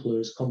as simple or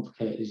as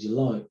complicated as you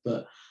like.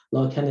 But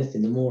like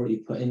anything, the more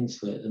you put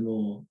into it, the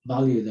more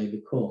value they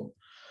become.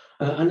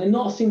 And they're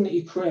not a thing that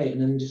you create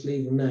and then just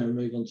leave them there and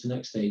move on to the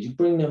next stage. You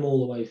bring them all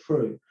the way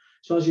through.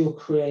 So as you're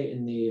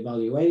creating the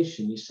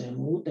evaluation, you're saying,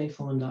 well, would they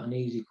find that an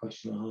easy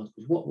question or hard?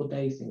 Because what would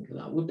they think of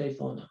that? Would they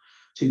find that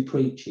too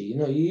preachy?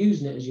 You're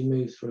using it as you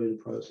move through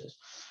the process.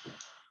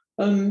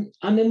 And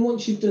then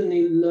once you've done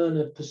the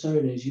learner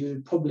personas, you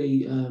would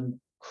probably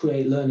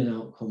create learning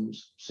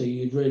outcomes. So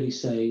you'd really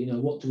say,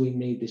 what do we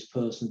need this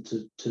person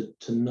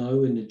to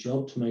know in the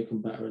job to make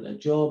them better at their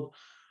job?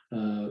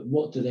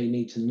 What do they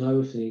need to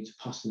know if they need to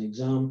pass an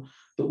exam?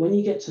 But when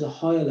you get to the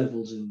higher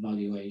levels of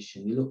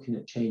evaluation, you're looking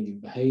at changing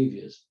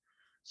behaviours.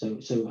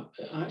 So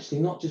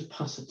actually not just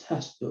pass a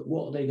test, but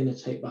what are they going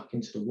to take back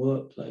into the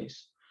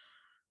workplace?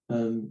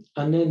 And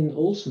then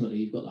ultimately,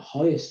 you've got the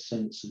highest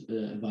sense of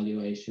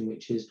evaluation,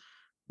 which is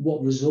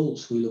what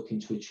results we're looking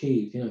to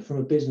achieve. From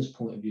a business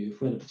point of view,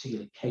 if we had a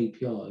particular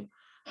KPI,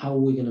 how are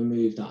we going to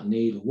move that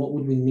needle? What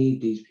would we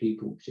need these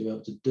people to be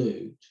able to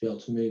do to be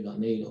able to move that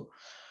needle?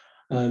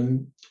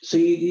 So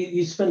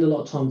you spend a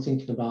lot of time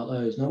thinking about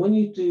those. Now, when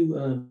you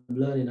do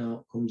learning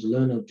outcomes,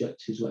 learning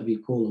objectives, whatever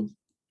you call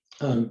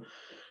them,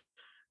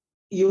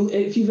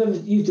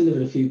 you've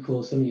delivered a few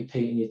courses, haven't you,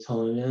 Pete, in your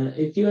time? Yeah.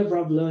 If you ever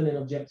have learning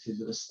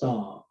objectives at the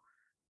start,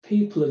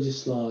 people are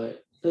just like,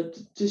 they're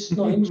just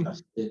not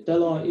interested. They're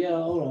like, yeah,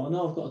 all right, I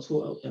know I've got a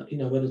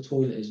toilet, where the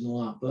toilet is and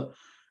all that, but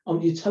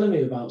you're telling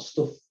me about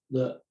stuff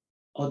that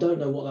I don't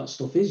know what that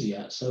stuff is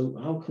yet. So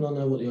how can I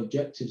know what the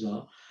objectives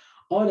are?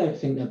 I don't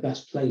think they're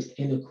best placed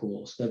in a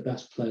course. They're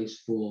best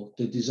placed for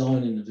the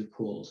designing of the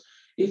course.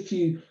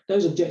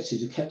 Those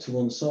objectives are kept to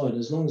one side,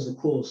 as long as the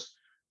course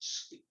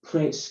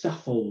creates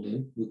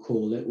scaffolding, we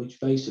call it, which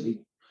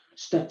basically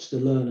steps the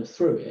learner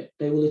through it,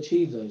 they will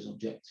achieve those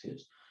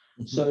objectives.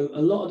 Mm-hmm. So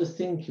a lot of the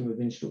thinking with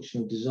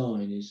instructional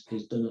design is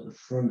done at the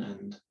front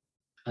end.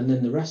 And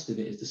then the rest of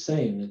it is the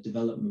same, the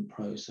development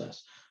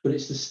process. But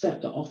it's the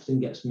step that often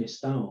gets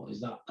missed out,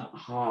 is that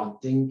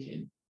hard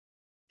thinking,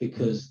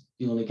 because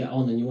you want to get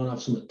on and you want to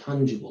have something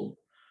tangible.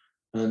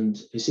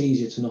 And it's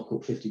easier to knock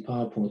up 50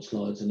 PowerPoint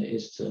slides than it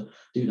is to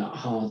do that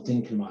hard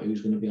thinking about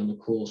who's going to be on the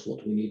course,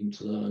 what do we need them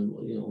to learn,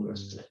 all the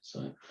rest of it.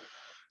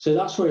 So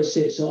that's where it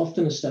sits. So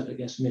often a step that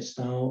gets missed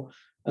out.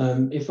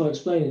 If I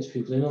explain it to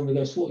people, they normally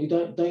go, so what, you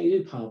don't you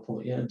do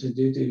PowerPoint? Yeah,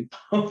 do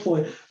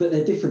PowerPoint, but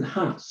they're different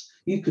hats.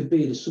 You could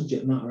be the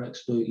subject matter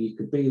expert, you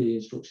could be the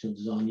instructional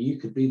designer, you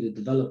could be the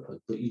developer,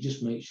 but you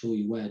just make sure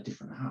you wear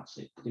different hats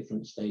at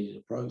different stages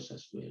of the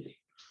process, really.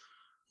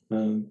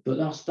 But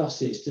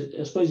that's it.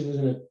 I suppose if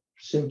we're going to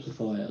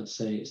simplify it, I'd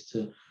say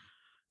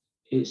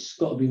it's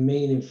got to be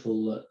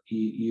meaningful, that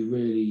you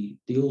really,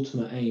 the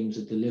ultimate aims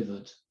are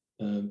delivered.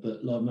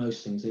 But like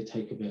most things, they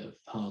take a bit of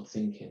hard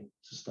thinking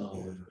to start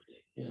with. Really.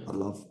 Yeah. I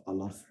love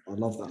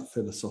that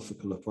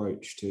philosophical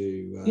approach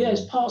to.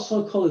 It's part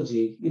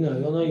psychology. I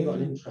know you've got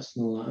an interest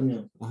in all that, haven't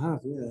you? I have,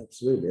 yeah,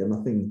 absolutely, and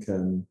I think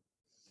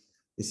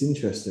it's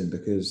interesting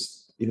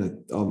because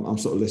I'm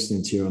sort of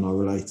listening to you and I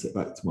relate it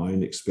back to my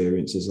own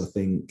experiences. I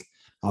think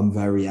I'm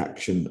very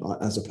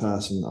as a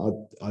person.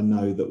 I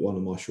know that one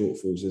of my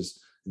shortfalls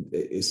is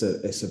it's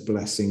a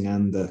blessing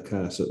and a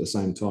curse at the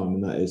same time,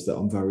 and that is that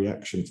I'm very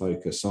action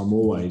focused. So I'm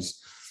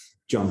always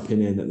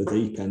jumping in at the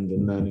deep end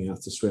and learning how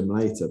to swim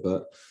later.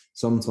 But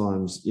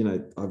sometimes,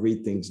 I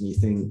read things and you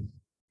think,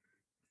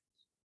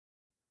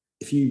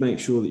 if you make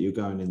sure that you're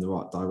going in the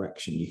right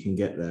direction, you can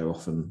get there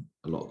often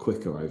a lot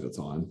quicker over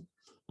time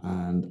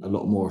and a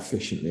lot more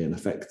efficiently and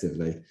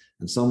effectively.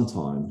 And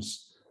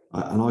sometimes,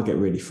 I get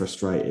really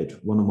frustrated.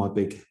 One of my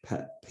big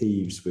pet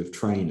peeves with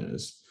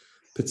trainers,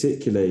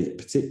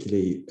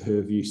 particularly who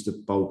have used to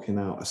bulking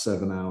out a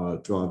 7-hour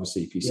driver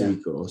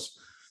CPC course,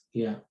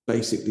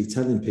 basically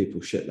telling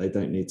people shit they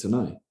don't need to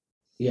know.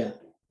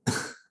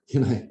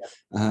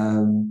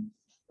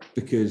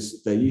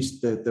 Because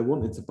they're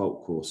wanting to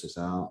bulk courses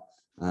out.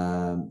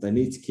 They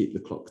need to keep the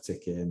clock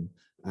ticking,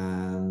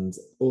 and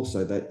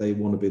also they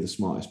want to be the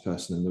smartest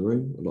person in the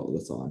room a lot of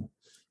the time.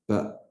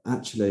 But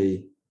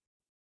actually,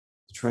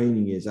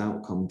 training is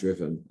outcome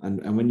driven,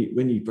 and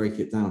when you break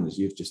it down, as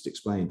you've just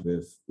explained,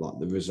 with like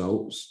the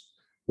results,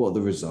 what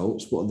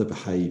are the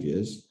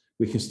behaviors,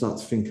 we can start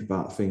to think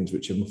about things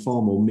which are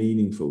far more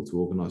meaningful to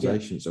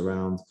organizations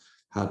around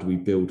how do we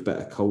build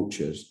better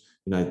cultures.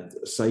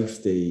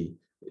 Safety,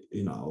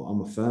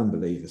 I'm a firm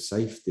believer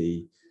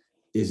safety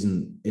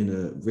isn't in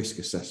a risk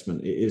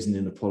assessment, it isn't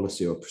in a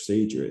policy or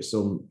procedure, it's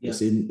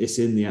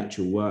in the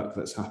actual work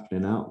that's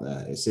happening out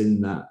there. It's in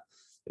that.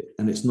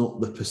 And it's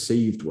not the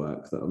perceived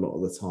work that a lot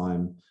of the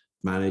time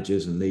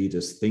managers and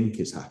leaders think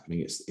is happening.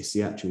 It's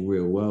the actual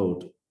real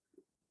world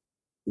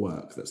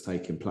work that's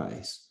taking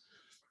place.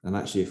 And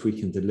actually, if we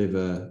can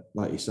deliver,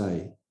 like you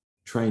say,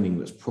 training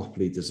that's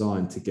properly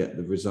designed to get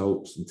the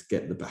results and to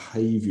get the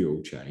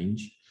behavioural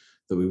change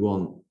that we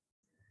want,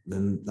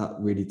 then that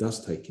really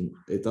does take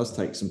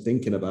some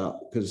thinking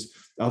about, because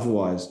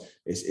otherwise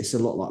it's a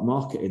lot like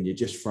marketing. You're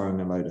just throwing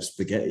a load of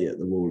spaghetti at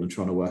the wall and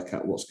trying to work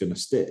out what's going to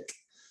stick,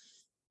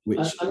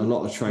 which a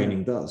lot of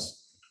training does.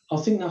 I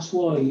think that's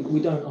why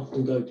we don't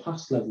often go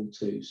past level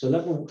 2.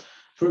 So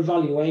for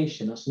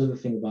evaluation, that's another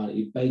thing about it.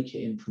 You bake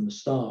it in from the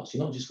start. So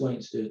you're not just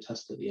waiting to do a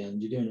test at the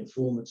end. You're doing it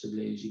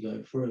formatively as you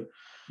go through.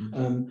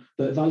 Mm-hmm.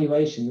 But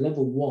evaluation,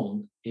 level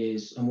 1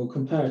 is, and we'll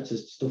compare it to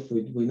stuff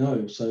we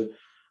know. So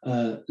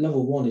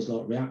level 1 is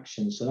like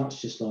reaction. So that's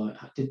just like,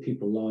 did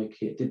people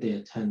like it? Did they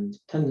attend?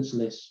 Attendance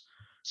lists.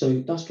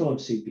 So that's driver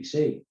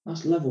CPC.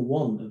 That's level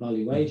 1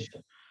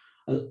 evaluation.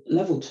 Mm-hmm.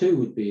 Level 2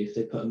 would be if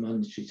they put a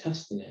mandatory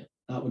test in it.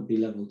 That would be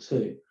level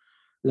 2.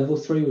 Level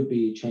 3 would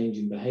be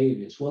changing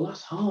behaviours. Well,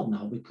 that's hard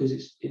now because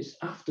it's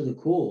after the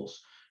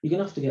course. You're going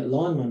to have to get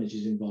line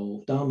managers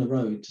involved down the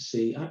road to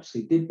see,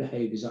 actually, did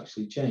behaviours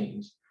actually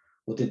change,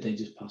 or did they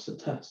just pass a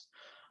test?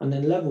 And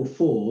then level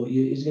 4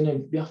 is going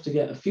to, you have to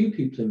get a few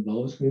people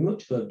involved. It's going to be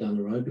much further down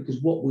the road,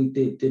 because what we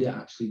did it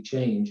actually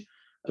change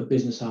a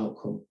business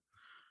outcome?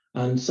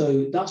 And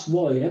so that's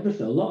why a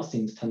lot of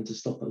things tend to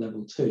stop at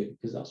level 2,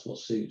 because that's what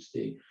suits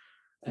the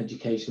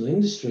educational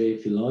industry,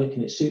 if you like,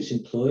 and it suits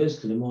employers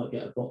because they might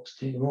get a box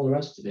tick and all the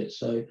rest of it.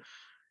 So,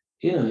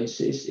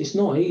 it's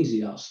not easy,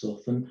 that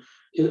stuff. And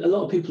a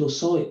lot of people will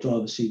cite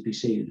driver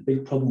CPC. The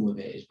big problem with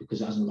it is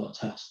because it hasn't got a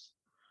test.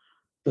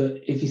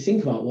 But if you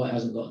think about why it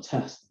hasn't got a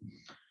test,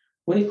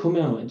 when it came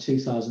out in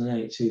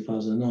 2008,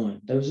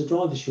 2009, there was a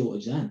driver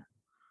shortage then.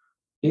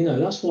 You know,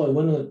 that's why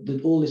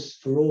when all this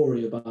furore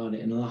about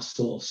it in the last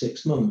sort of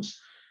 6 months,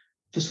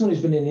 for someone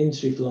who's been in the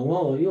industry for a long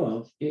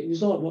while, it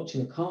was like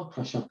watching a car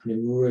crash happen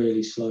in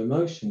really slow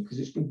motion, because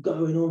it's been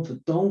going on for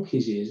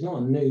donkey's years,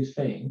 not a new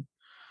thing.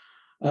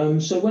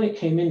 So when it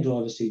came in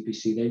driver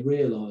CPC, they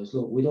realised,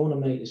 look, we don't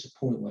want to make this a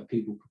point where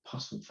people could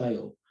pass and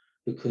fail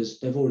because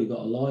they've already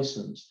got a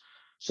licence.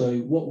 So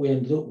what we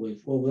ended up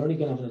with, well, we're only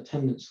going to have an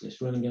attendance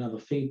list, we're only going to have a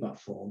feedback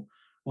form.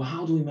 Well,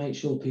 how do we make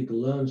sure people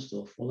learn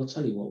stuff? Well, I'll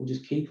tell you what, we'll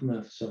just keep them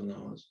there for 7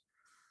 hours.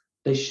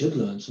 They should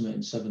learn something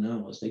in 7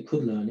 hours. They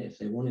could learn it if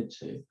they wanted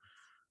to.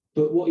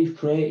 But what you've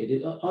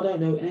created, I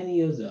don't know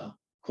any other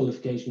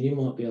qualification, you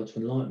might be able to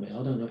enlighten me,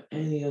 I don't know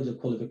any other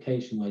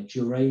qualification where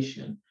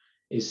duration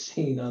is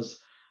seen as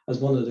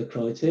one of the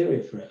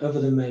criteria for it,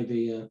 other than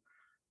maybe a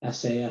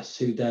SAS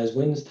 2 days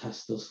wins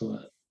test or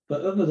something.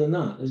 But other than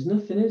that, there's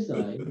nothing, is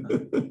there? You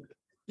know?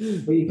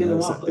 But you're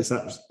going to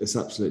it's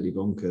absolutely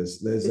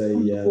bonkers. There's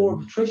more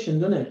attrition,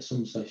 doesn't it?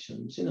 Some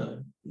sessions, you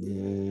know.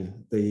 Yeah,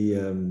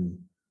 the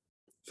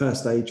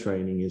first aid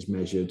training is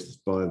measured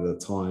by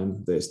the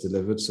time that it's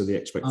delivered. So the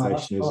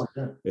expectation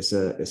is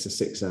it's a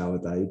 6 hour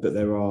day, but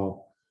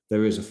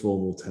there is a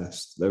formal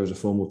test. There is a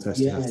formal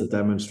test you have to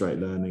demonstrate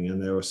learning, and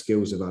there are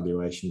skills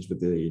evaluations with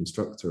the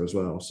instructor as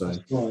well. So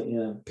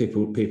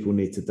people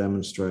need to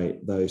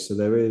demonstrate those. So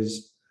there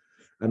is.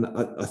 And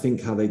I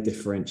think how they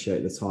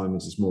differentiate the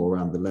timings is more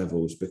around the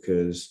levels,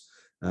 because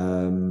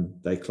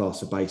they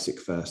class a basic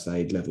first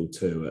aid level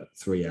 2 at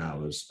 3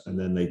 hours, and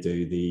then they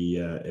do the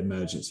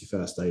emergency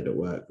first aid at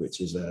work,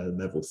 which is a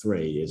level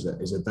 3 is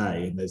a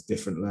day, and there's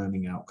different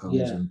learning outcomes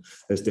and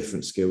there's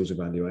different skills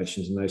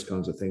evaluations and those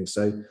kinds of things.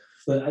 So,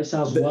 but it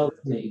sounds well,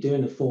 isn't it? You're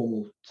doing a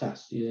formal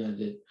test, you know.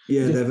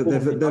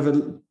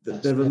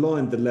 They've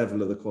aligned the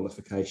level of the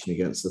qualification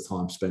against the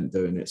time spent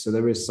doing it. So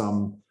there is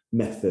some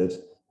method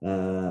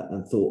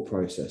and thought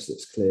process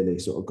that's clearly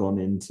sort of gone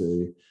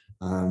into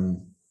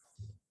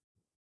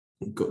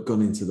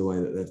the way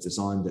that they've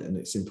designed it, and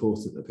it's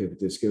important that people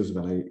do skills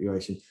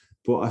evaluation.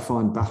 But what I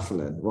find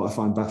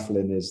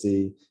baffling is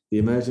the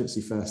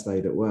emergency first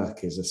aid at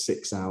work is a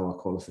 6 hour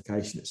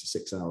qualification. It's a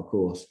 6 hour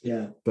course.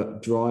 Yeah.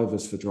 But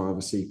drivers for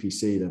driver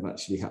CPC, they've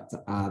actually had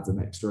to add an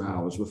extra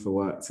hour's worth of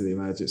work to the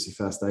emergency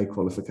first aid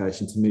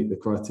qualification to meet the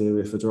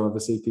criteria for driver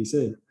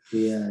CPC.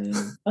 Yeah.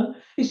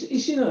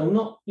 It's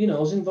I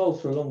was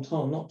involved for a long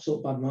time, not sort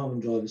of bad mouthing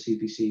driver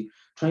CPC,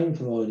 training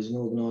providers and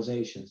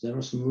organisations. There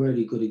are some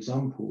really good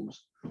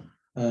examples.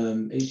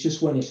 It's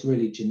just when it's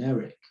really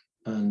generic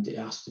and it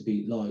has to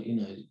be like, you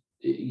know,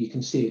 you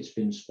can see it's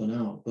been spun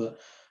out, but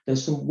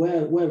there's some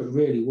where it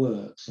really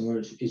works and where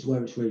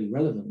it's really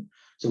relevant.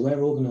 So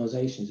where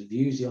organisations have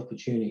used the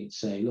opportunity to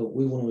say, look,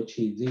 we want to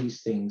achieve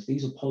these things.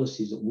 These are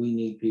policies that we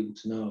need people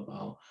to know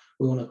about.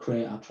 We want to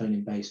create our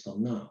training based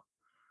on that.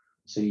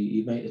 So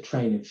you make the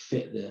training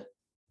fit the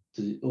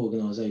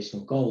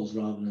organisational goals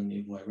rather than the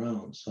other way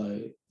around.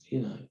 So,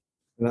 you know,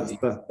 that's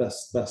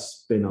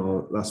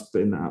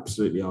been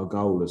absolutely our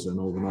goal as an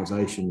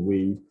organisation.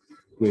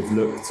 We've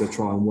looked to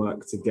try and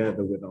work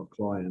together with our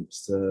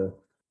clients to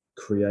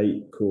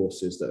create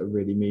courses that are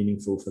really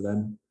meaningful for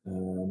them.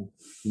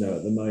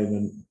 At the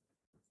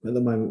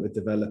moment we're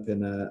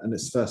developing and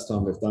it's the first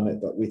time we've done it,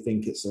 but we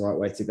think it's the right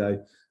way to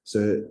go.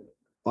 So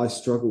I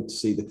struggle to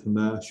see the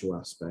commercial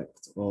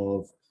aspect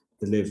of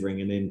delivering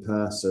an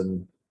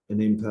in-person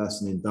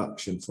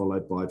induction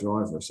followed by a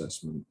driver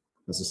assessment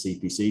as a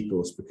CPC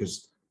course,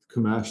 because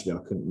commercially I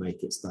couldn't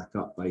make it stack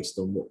up based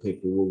on what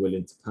people were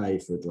willing to pay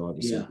for a driver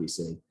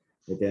CPC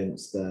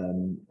against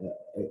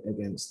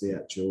the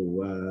actual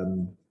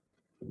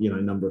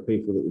number of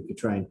people that we could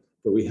train.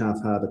 But we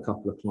have had a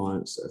couple of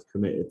clients that have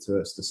committed to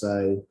us to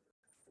say,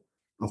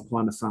 I've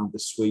kind of found the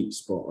sweet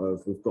spot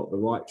of we've got the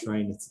right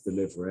trainer to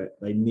deliver it.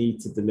 They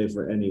need to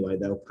deliver it anyway.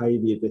 They'll pay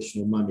the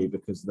additional money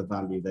because of the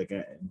value they're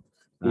getting.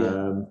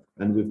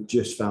 And we've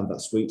just found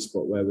that sweet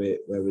spot where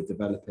we're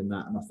developing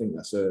that. And I think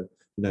that's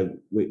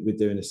we're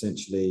doing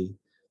essentially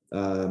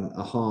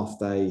a half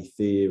day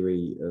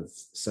theory of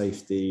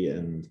safety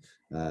and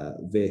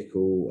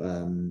vehicle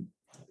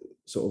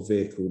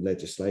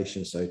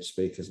legislation, so to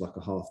speak, as like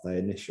a half day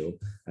initial,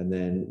 and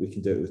then we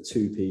can do it with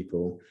 2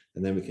 people,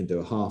 and then we can do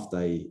a half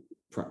day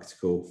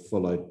practical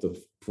followed the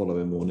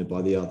following morning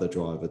by the other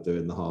driver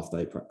doing the half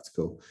day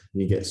practical,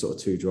 and you get sort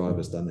of 2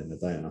 drivers done in a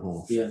day and a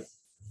half.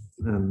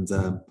 And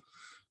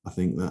I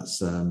think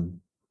that's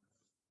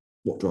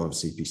what driver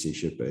CPC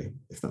should be,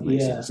 if that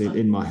makes sense.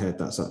 In my head,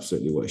 that's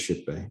absolutely what it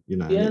should be.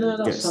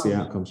 It gets the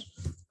outcomes.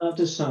 That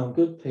does sound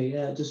good, Pete.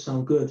 Yeah, it does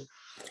sound good,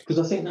 because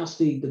I think that's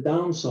the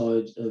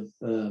downside of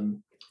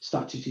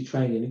statutory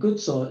training. The good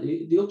side,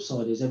 the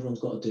upside is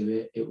everyone's got to do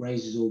it. It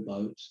raises all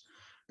boats.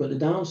 But the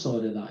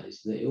downside of that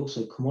is that it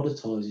also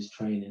commoditizes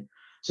training.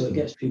 So it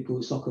gets people,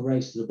 it's like a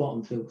race to the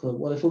bottom.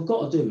 Well, if I've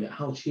got to do it,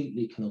 how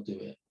cheaply can I do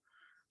it?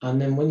 And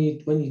then when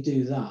you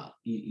do that,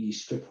 you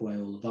strip away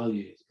all the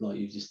value, like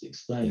you just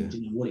explained,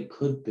 what it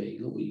could be,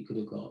 look what you could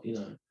have got,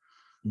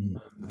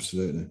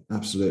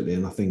 Absolutely.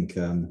 And I think,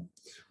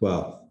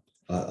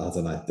 I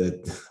don't know.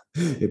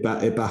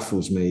 It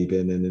baffles me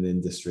being in an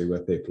industry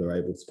where people are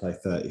able to pay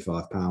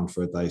 £35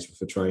 for a day's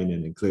worth of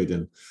training,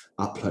 including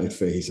upload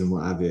fees and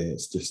what have you.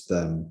 It's just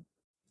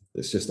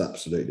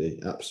absolutely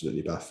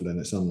baffling.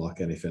 It's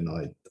unlike anything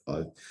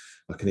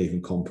I can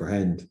even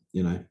comprehend.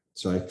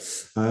 So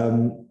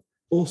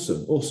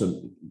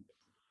awesome.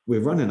 We're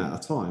running out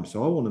of time,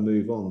 so I want to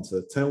move on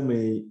to tell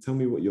me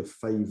what your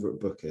favourite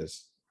book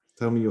is.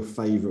 Tell me your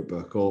favourite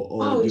book,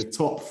 or your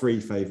top 3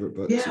 favourite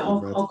books. Yeah,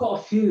 I've got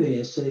a few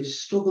here, so it's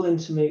struggling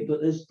to me.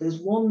 But there's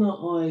one that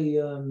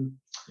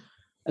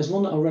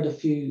I read a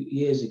few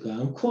years ago,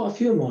 and quite a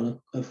few of mine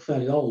are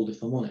fairly old,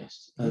 if I'm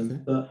honest. Okay.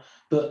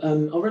 But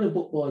I read a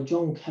book by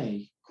John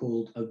Kay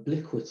called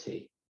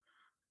Obliquity,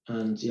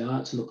 and I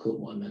had to look up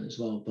what I meant as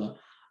well. But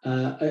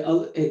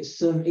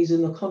he's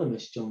an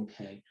economist, John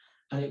Kay,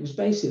 and it was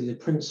basically the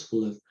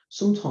principle of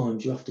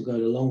sometimes you have to go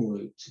the long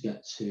route to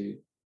get to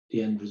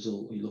the end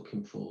result you're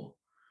looking for.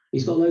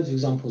 He's got loads of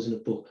examples in the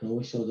book, and I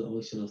wish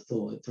I'd have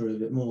thought it through a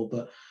bit more.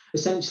 But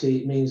essentially,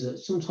 it means that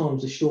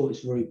sometimes the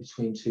shortest route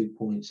between 2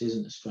 points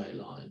isn't a straight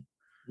line.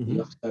 You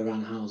have to go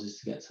around houses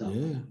to get to that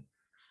point.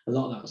 A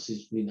lot of that's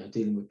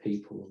dealing with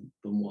people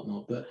and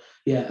whatnot. But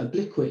yeah,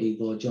 Obliquity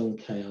by John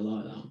Kay, I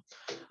like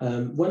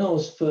that. When I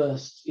was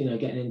first,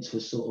 getting into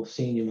a sort of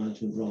senior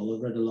management role,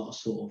 I read a lot of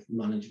sort of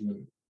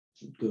management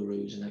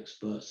gurus and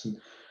experts, and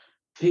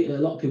a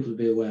lot of people will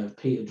be aware of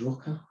Peter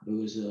Drucker, who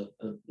was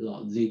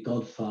like the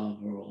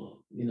godfather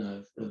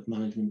of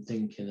management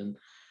thinking, and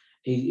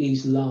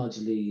he's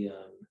largely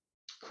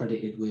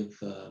credited with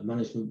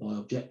management by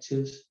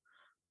objectives.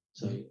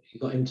 So you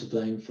got him to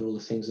blame for all the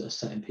things that are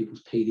set in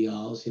people's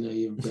PDRs,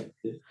 your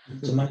objective.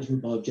 So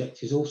management by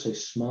objectives. Also,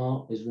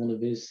 SMART is one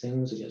of his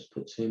things that gets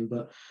put to him.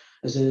 But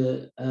there's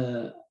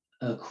a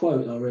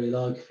quote I really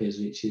like of his,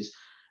 which is,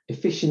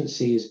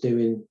 efficiency is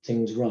doing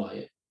things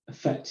right,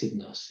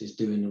 effectiveness is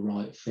doing the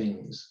right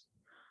things.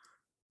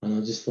 And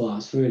I just thought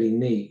that's really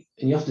neat.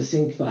 And you have to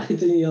think about it,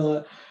 don't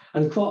you?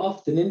 And quite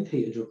often in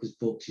Peter Drucker's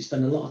books, you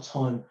spend a lot of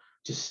time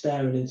just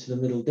staring into the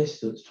middle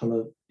distance, trying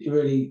to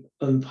really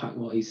unpack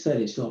what he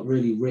said. It's like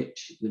really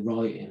rich, the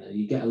writing, and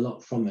you get a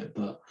lot from it.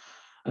 But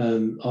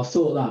I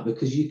thought that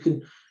because you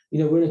can,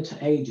 we're in an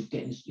age of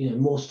getting,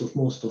 more stuff,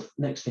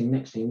 next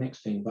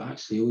thing. But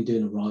actually, are we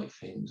doing the right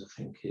things? I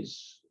think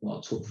is what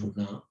I took from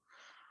that.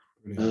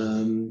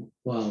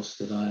 What else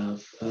did I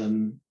have?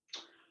 So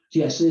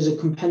there's a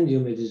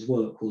compendium of his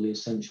work called the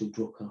Essential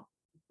Drucker,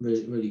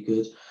 really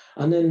good.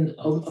 And then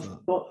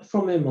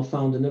from him, I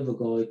found another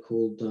guy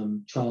called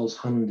Charles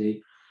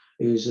Handy,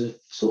 who's a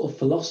sort of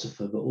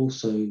philosopher, but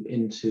also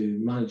into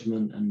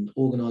management and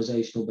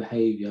organisational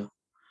behaviour.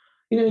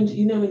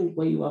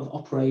 Where you have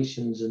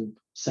operations and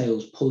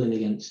sales pulling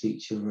against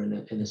each other in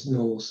a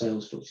normal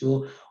sales structure,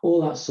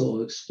 all that sort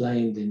of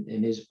explained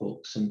in his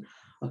books. And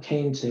I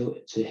came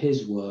to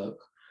his work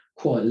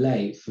quite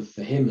late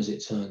for him, as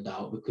it turned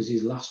out, because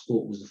his last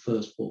book was the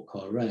first book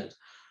I read.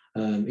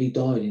 He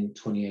died in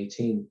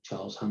 2018,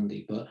 Charles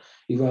Handy, but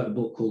he wrote a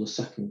book called The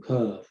Second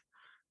Curve,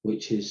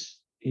 which is,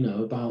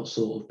 about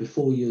sort of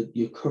before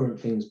your current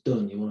thing's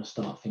done, you want to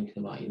start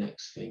thinking about your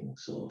next thing,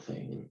 sort of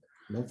thing.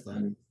 Love that.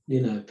 And,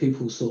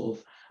 people sort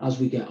of, as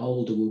we get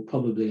older, we'll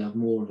probably have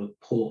more of a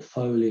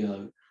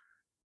portfolio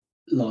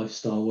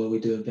lifestyle where we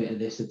do a bit of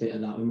this, a bit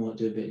of that. We might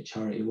do a bit of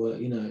charity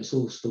work. It's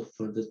all stuff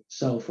for the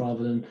self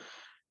rather than,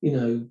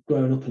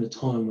 growing up in a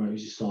time where it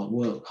was just like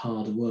work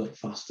harder, work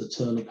faster,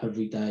 turn up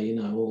every day,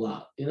 all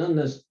that. And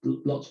there's a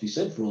lot to be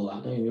said for all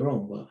that, don't get me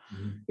wrong, but,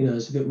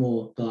 it's a bit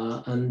more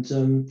that. And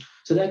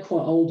so they're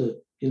quite older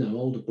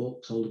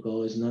books, older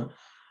guys and that.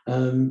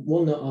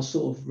 One that I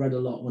sort of read a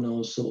lot when I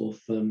was sort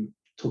of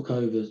took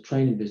over the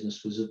training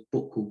business was a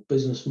book called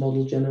Business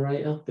Model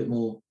Generator, a bit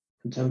more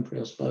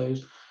contemporary, I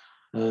suppose,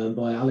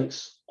 by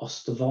Alex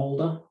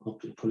Ostewalder.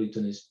 I've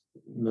probably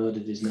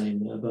murdered his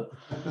name there, but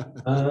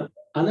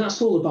and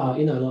that's all about,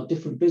 like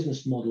different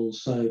business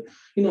models. So,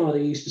 how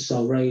they used to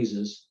sell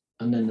razors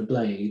and then the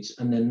blades,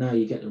 and then now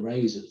you get the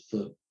razors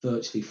for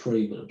virtually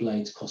free, but the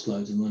blades cost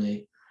loads of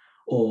money.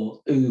 Or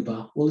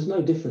Uber. Well, there's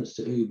no difference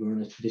to Uber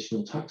and a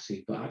traditional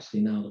taxi, but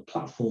actually now the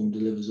platform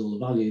delivers all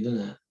the value,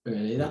 doesn't it?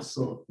 Really, that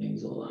sort of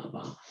thing's all that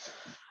about.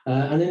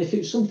 And then if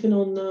it's something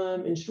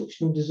on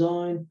instructional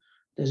design,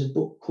 there's a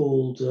book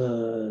called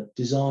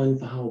Design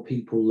for How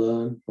People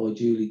Learn by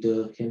Julie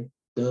Dirksen.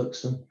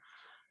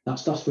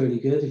 That's really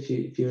good if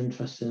you're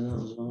interested in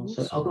that as well.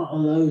 Awesome. So I've got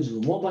loads of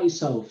them. What about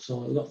yourself?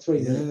 So I've got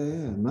 3 minutes.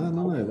 Yeah.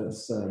 No.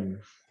 That's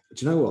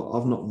do you know what?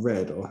 I've not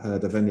read or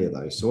heard of any of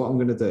those. So what I'm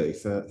going to do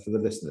for the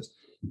listeners,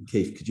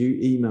 Keith, could you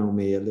email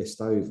me a list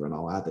over and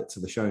I'll add it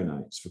to the show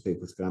notes for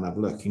people to go and have a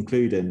look,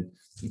 including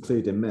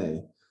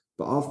me.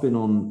 But I've been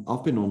on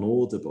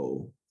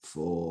Audible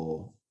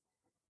for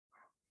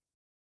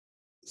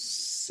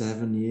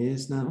 7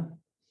 years now.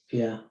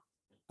 Yeah.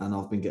 And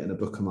I've been getting a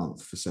book a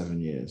month for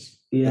 7 years.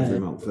 Yeah. Every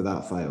month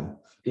without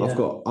fail. Yeah. I've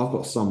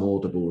got some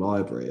Audible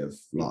library of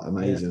like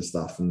amazing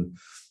stuff, and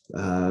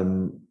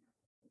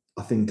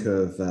I think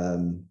of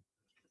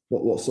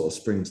what sort of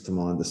springs to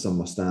mind are some of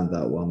my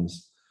standout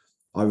ones.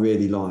 I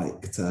really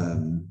liked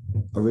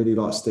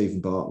Stephen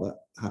Bartlett,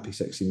 Happy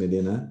Sexy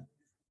Millionaire.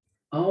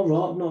 Oh,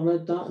 right, I've not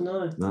read that,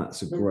 no.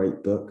 That's a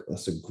great book.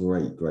 That's a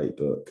great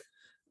book.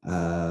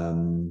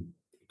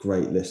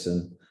 Great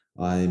listen.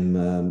 I'm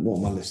what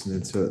am I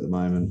listening to at the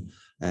moment?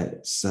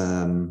 It's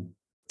I'm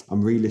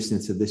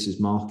re-listening to This Is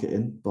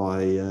Marketing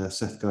by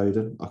Seth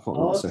Godin. I quite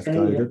like Seth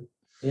Godin.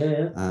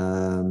 Yeah.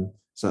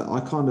 So I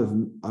kind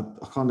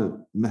of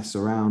mess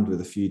around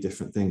with a few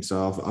different things.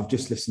 So I've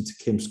just listened to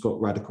Kim Scott,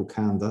 Radical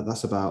Candor.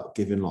 That's about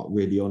giving like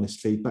really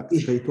honest feedback to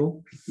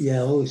people. Yeah,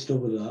 I always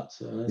struggle with that.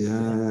 So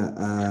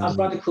as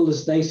radical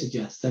as they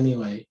suggest,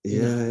 anyway.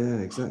 Yeah,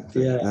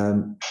 exactly.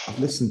 Yeah. I've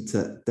listened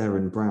to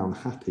Darren Brown,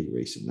 Happy,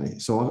 recently.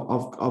 So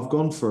I've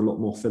gone for a lot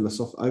more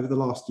philosophical over the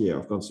last year.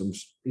 I've gone some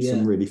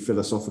really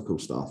philosophical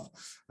stuff,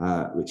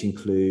 which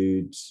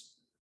includes.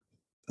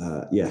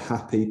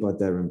 Happy by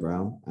Darren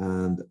Brown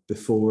and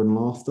Before and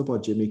Laughter by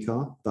Jimmy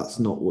Carr. That's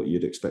not what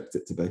you'd expect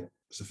it to be.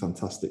 It's a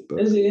fantastic book.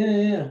 Is it?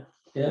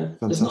 Yeah.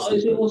 Is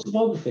it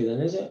autobiography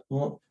then, is it?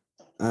 What?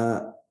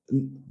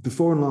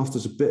 Before and Laughter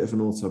is a bit of an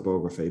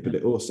autobiography, but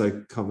it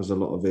also covers a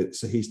lot of it.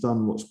 So he's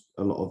done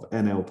a lot of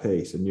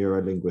NLP, so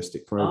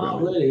neuro-linguistic programming. Oh,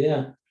 really?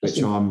 Yeah.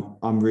 Which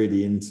I'm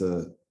really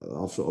into.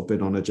 I've sort of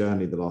been on a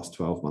journey the last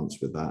 12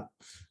 months with that.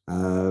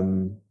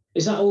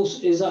 Is that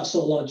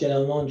sort of like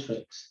Jedi mind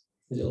tricks?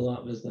 Is it all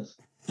that business?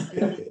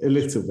 A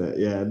little bit.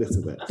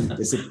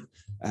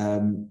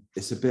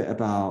 It's a bit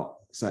about,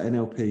 so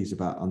NLP is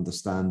about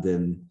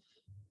understanding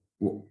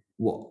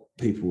what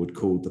people would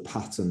call the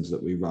patterns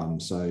that we run.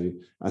 So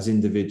as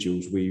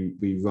individuals,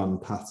 we run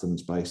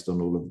patterns based on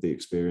all of the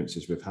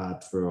experiences we've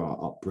had through our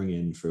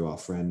upbringing, through our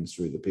friends,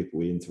 through the people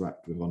we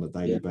interact with on a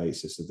daily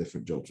basis, the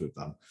different jobs we've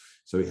done.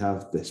 So we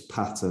have this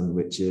pattern,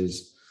 which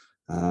is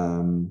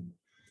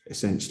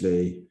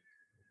essentially,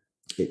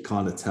 it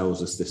kind of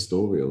tells us this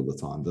story all the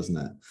time, doesn't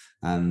it?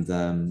 And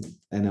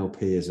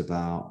NLP is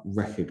about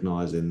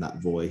recognizing that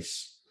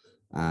voice,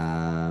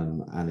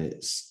 and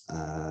it's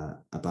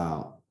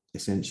about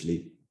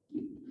essentially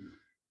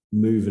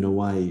moving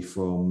away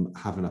from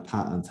having a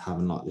pattern to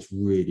having like this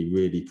really,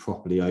 really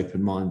properly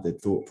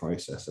open-minded thought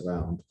process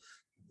around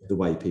the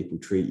way people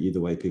treat you, the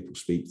way people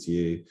speak to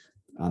you,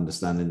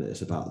 understanding that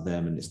it's about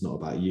them and it's not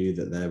about you,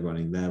 that they're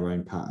running their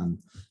own pattern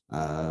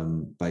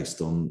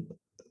based on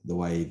the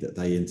way that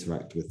they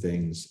interact with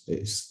things.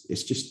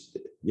 It's just,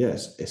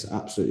 yes, it's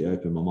absolutely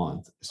opened my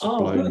mind. It's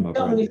blown my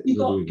brain. If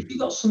you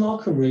got some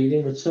I can read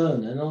in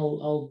return, then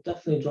I'll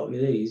definitely drop you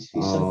these.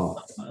 If you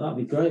that'd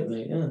be great,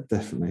 mate. Yeah,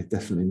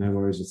 definitely, no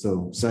worries at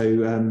all. So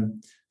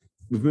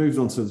we've moved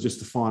on to just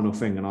the final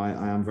thing, and I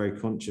am very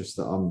conscious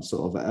that I'm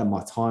sort of at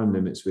my time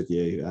limits with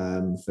you.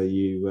 For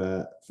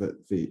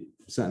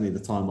certainly the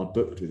time I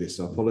booked with this,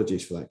 so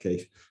apologies for that,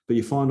 Keith. But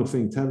your final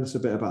thing, tell us a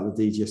bit about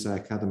the DGSA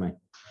Academy.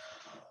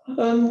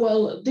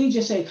 Well,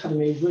 DGSA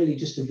Academy is really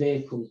just a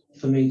vehicle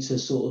for me to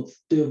sort of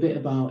do a bit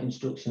about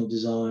instructional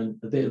design,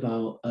 a bit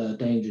about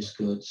dangerous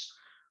goods,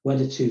 where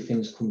the two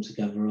things come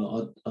together.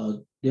 I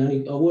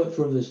work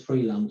for others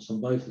freelance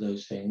on both of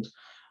those things,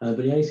 but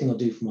the only thing I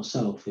do for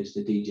myself is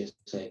the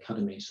DGSA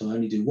Academy. So I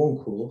only do one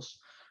course,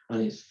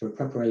 and it's for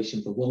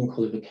preparation for one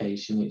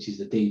qualification, which is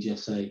the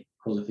DGSA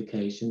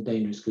qualification,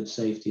 Dangerous Goods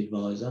Safety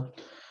Advisor.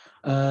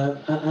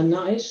 And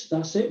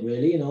that's it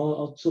really. I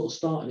sort of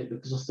started it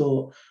because I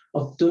thought,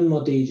 I've done my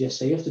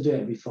DGSA. You have to do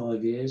it every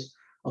 5 years.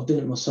 I've done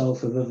it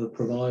myself with other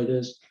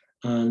providers,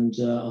 and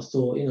I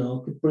thought,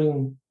 I could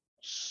bring,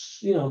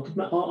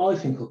 I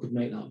think I could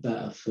make that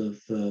better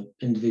for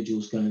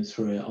individuals going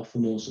through it, offer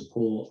more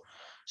support.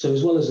 So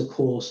as well as a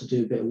course, I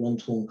do a bit of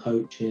one-to-one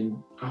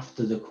coaching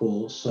after the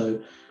course.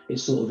 So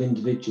it's sort of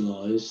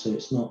individualised. So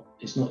it's not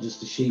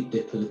just a sheep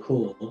dip of the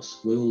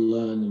course. We all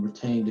learn and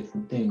retain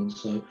different things.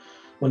 So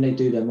when they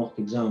do their mock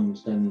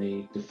exams, then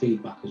the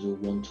feedback is all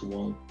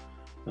one-to-one.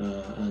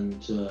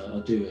 And I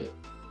do it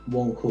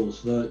one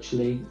course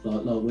virtually,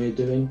 like we're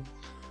doing,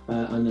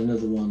 and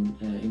another one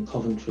in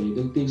Coventry.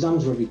 The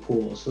exams are every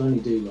quarter, so I only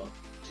do like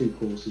 2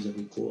 courses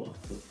every quarter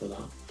for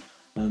that.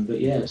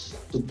 But yes,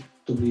 what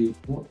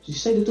did you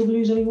say the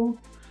W's anymore?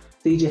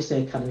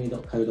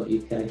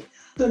 DGSAacademy.co.uk.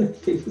 I don't know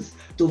if it was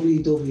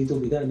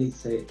www. Don't need to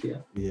say it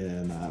here.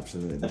 Yeah, no,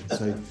 absolutely.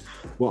 So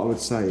what I would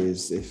say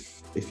is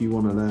if you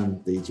want to learn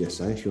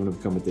DGSA, if you want to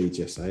become a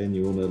DGSA and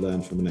you want to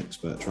learn from an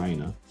expert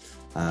trainer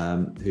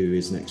who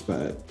is an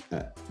expert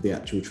at the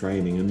actual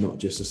training and not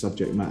just the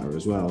subject matter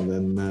as well,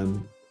 then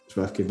it's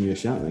worth giving you a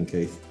shout then,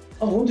 Keith.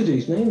 I wondered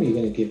whose name are you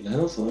going to give then.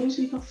 I thought, who's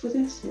he got for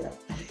this? I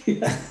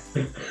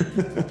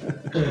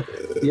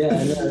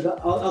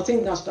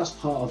think that's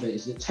part of it,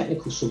 is the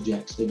technical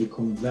subjects. They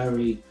become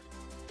very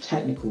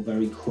technical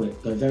very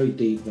quick, go very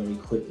deep very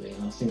quickly,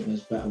 and I think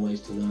there's better ways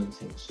to learn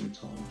things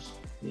sometimes.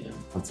 Yeah,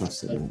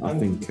 fantastic. So, I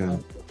think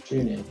I'm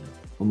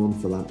on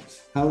for that.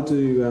 How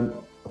do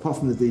apart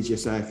from the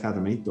DGSA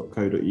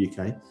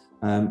Academy.co.uk,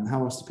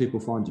 how else do people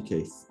find you,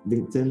 Keith?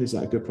 LinkedIn, is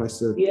that a good place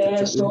to?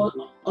 Yeah, so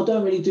I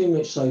don't really do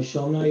much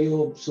social. I know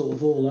you're sort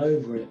of all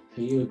over it.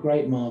 You're a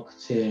great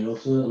marketeer.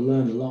 I've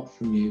learned a lot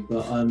from you,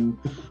 but I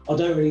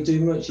don't really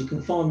do much. You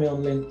can find me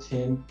on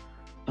LinkedIn.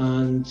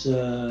 and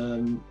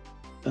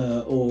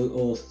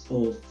or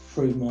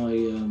through my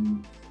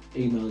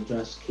email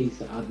address,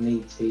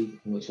 keith@AHDT,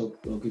 which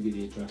I'll give you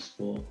the address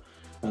for.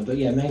 But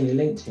yeah, mainly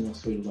LinkedIn or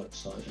through the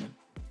website. Yeah.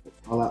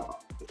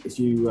 If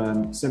you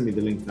send me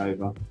the link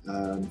over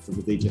for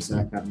the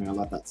DGSA Academy,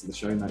 I'll add that to the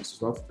show notes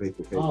as well for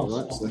people,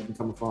 right? So they can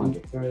come and find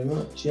it. Thank you very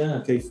much.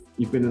 Yeah. Keith,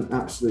 you've been an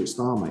absolute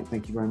star, mate.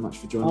 Thank you very much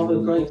for joining me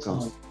on the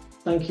podcast. Time.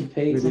 Thank you,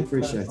 Pete. Really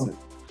appreciate it.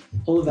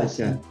 All the best.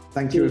 Okay.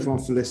 Thank you everyone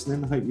for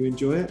listening. I hope you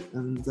enjoy it,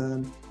 and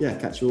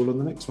catch you all on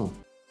the next one.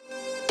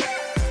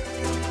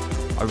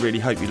 I really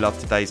hope you loved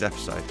today's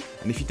episode,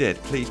 and if you did,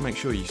 please make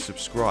sure you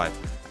subscribe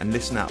and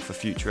listen out for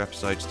future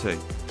episodes too.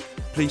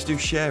 Please do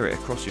share it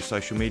across your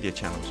social media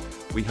channels.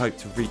 We hope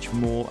to reach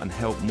more and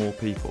help more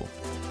people.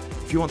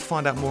 If you want to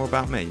find out more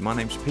about me, my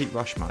name's Pete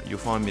Rushmer. You'll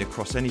find me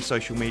across any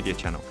social media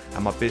channel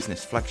and my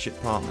business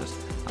Flagship Partners,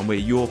 and we're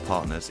your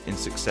partners in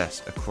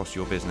success across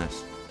your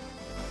business.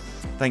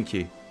 Thank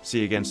you. See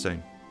you again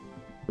soon.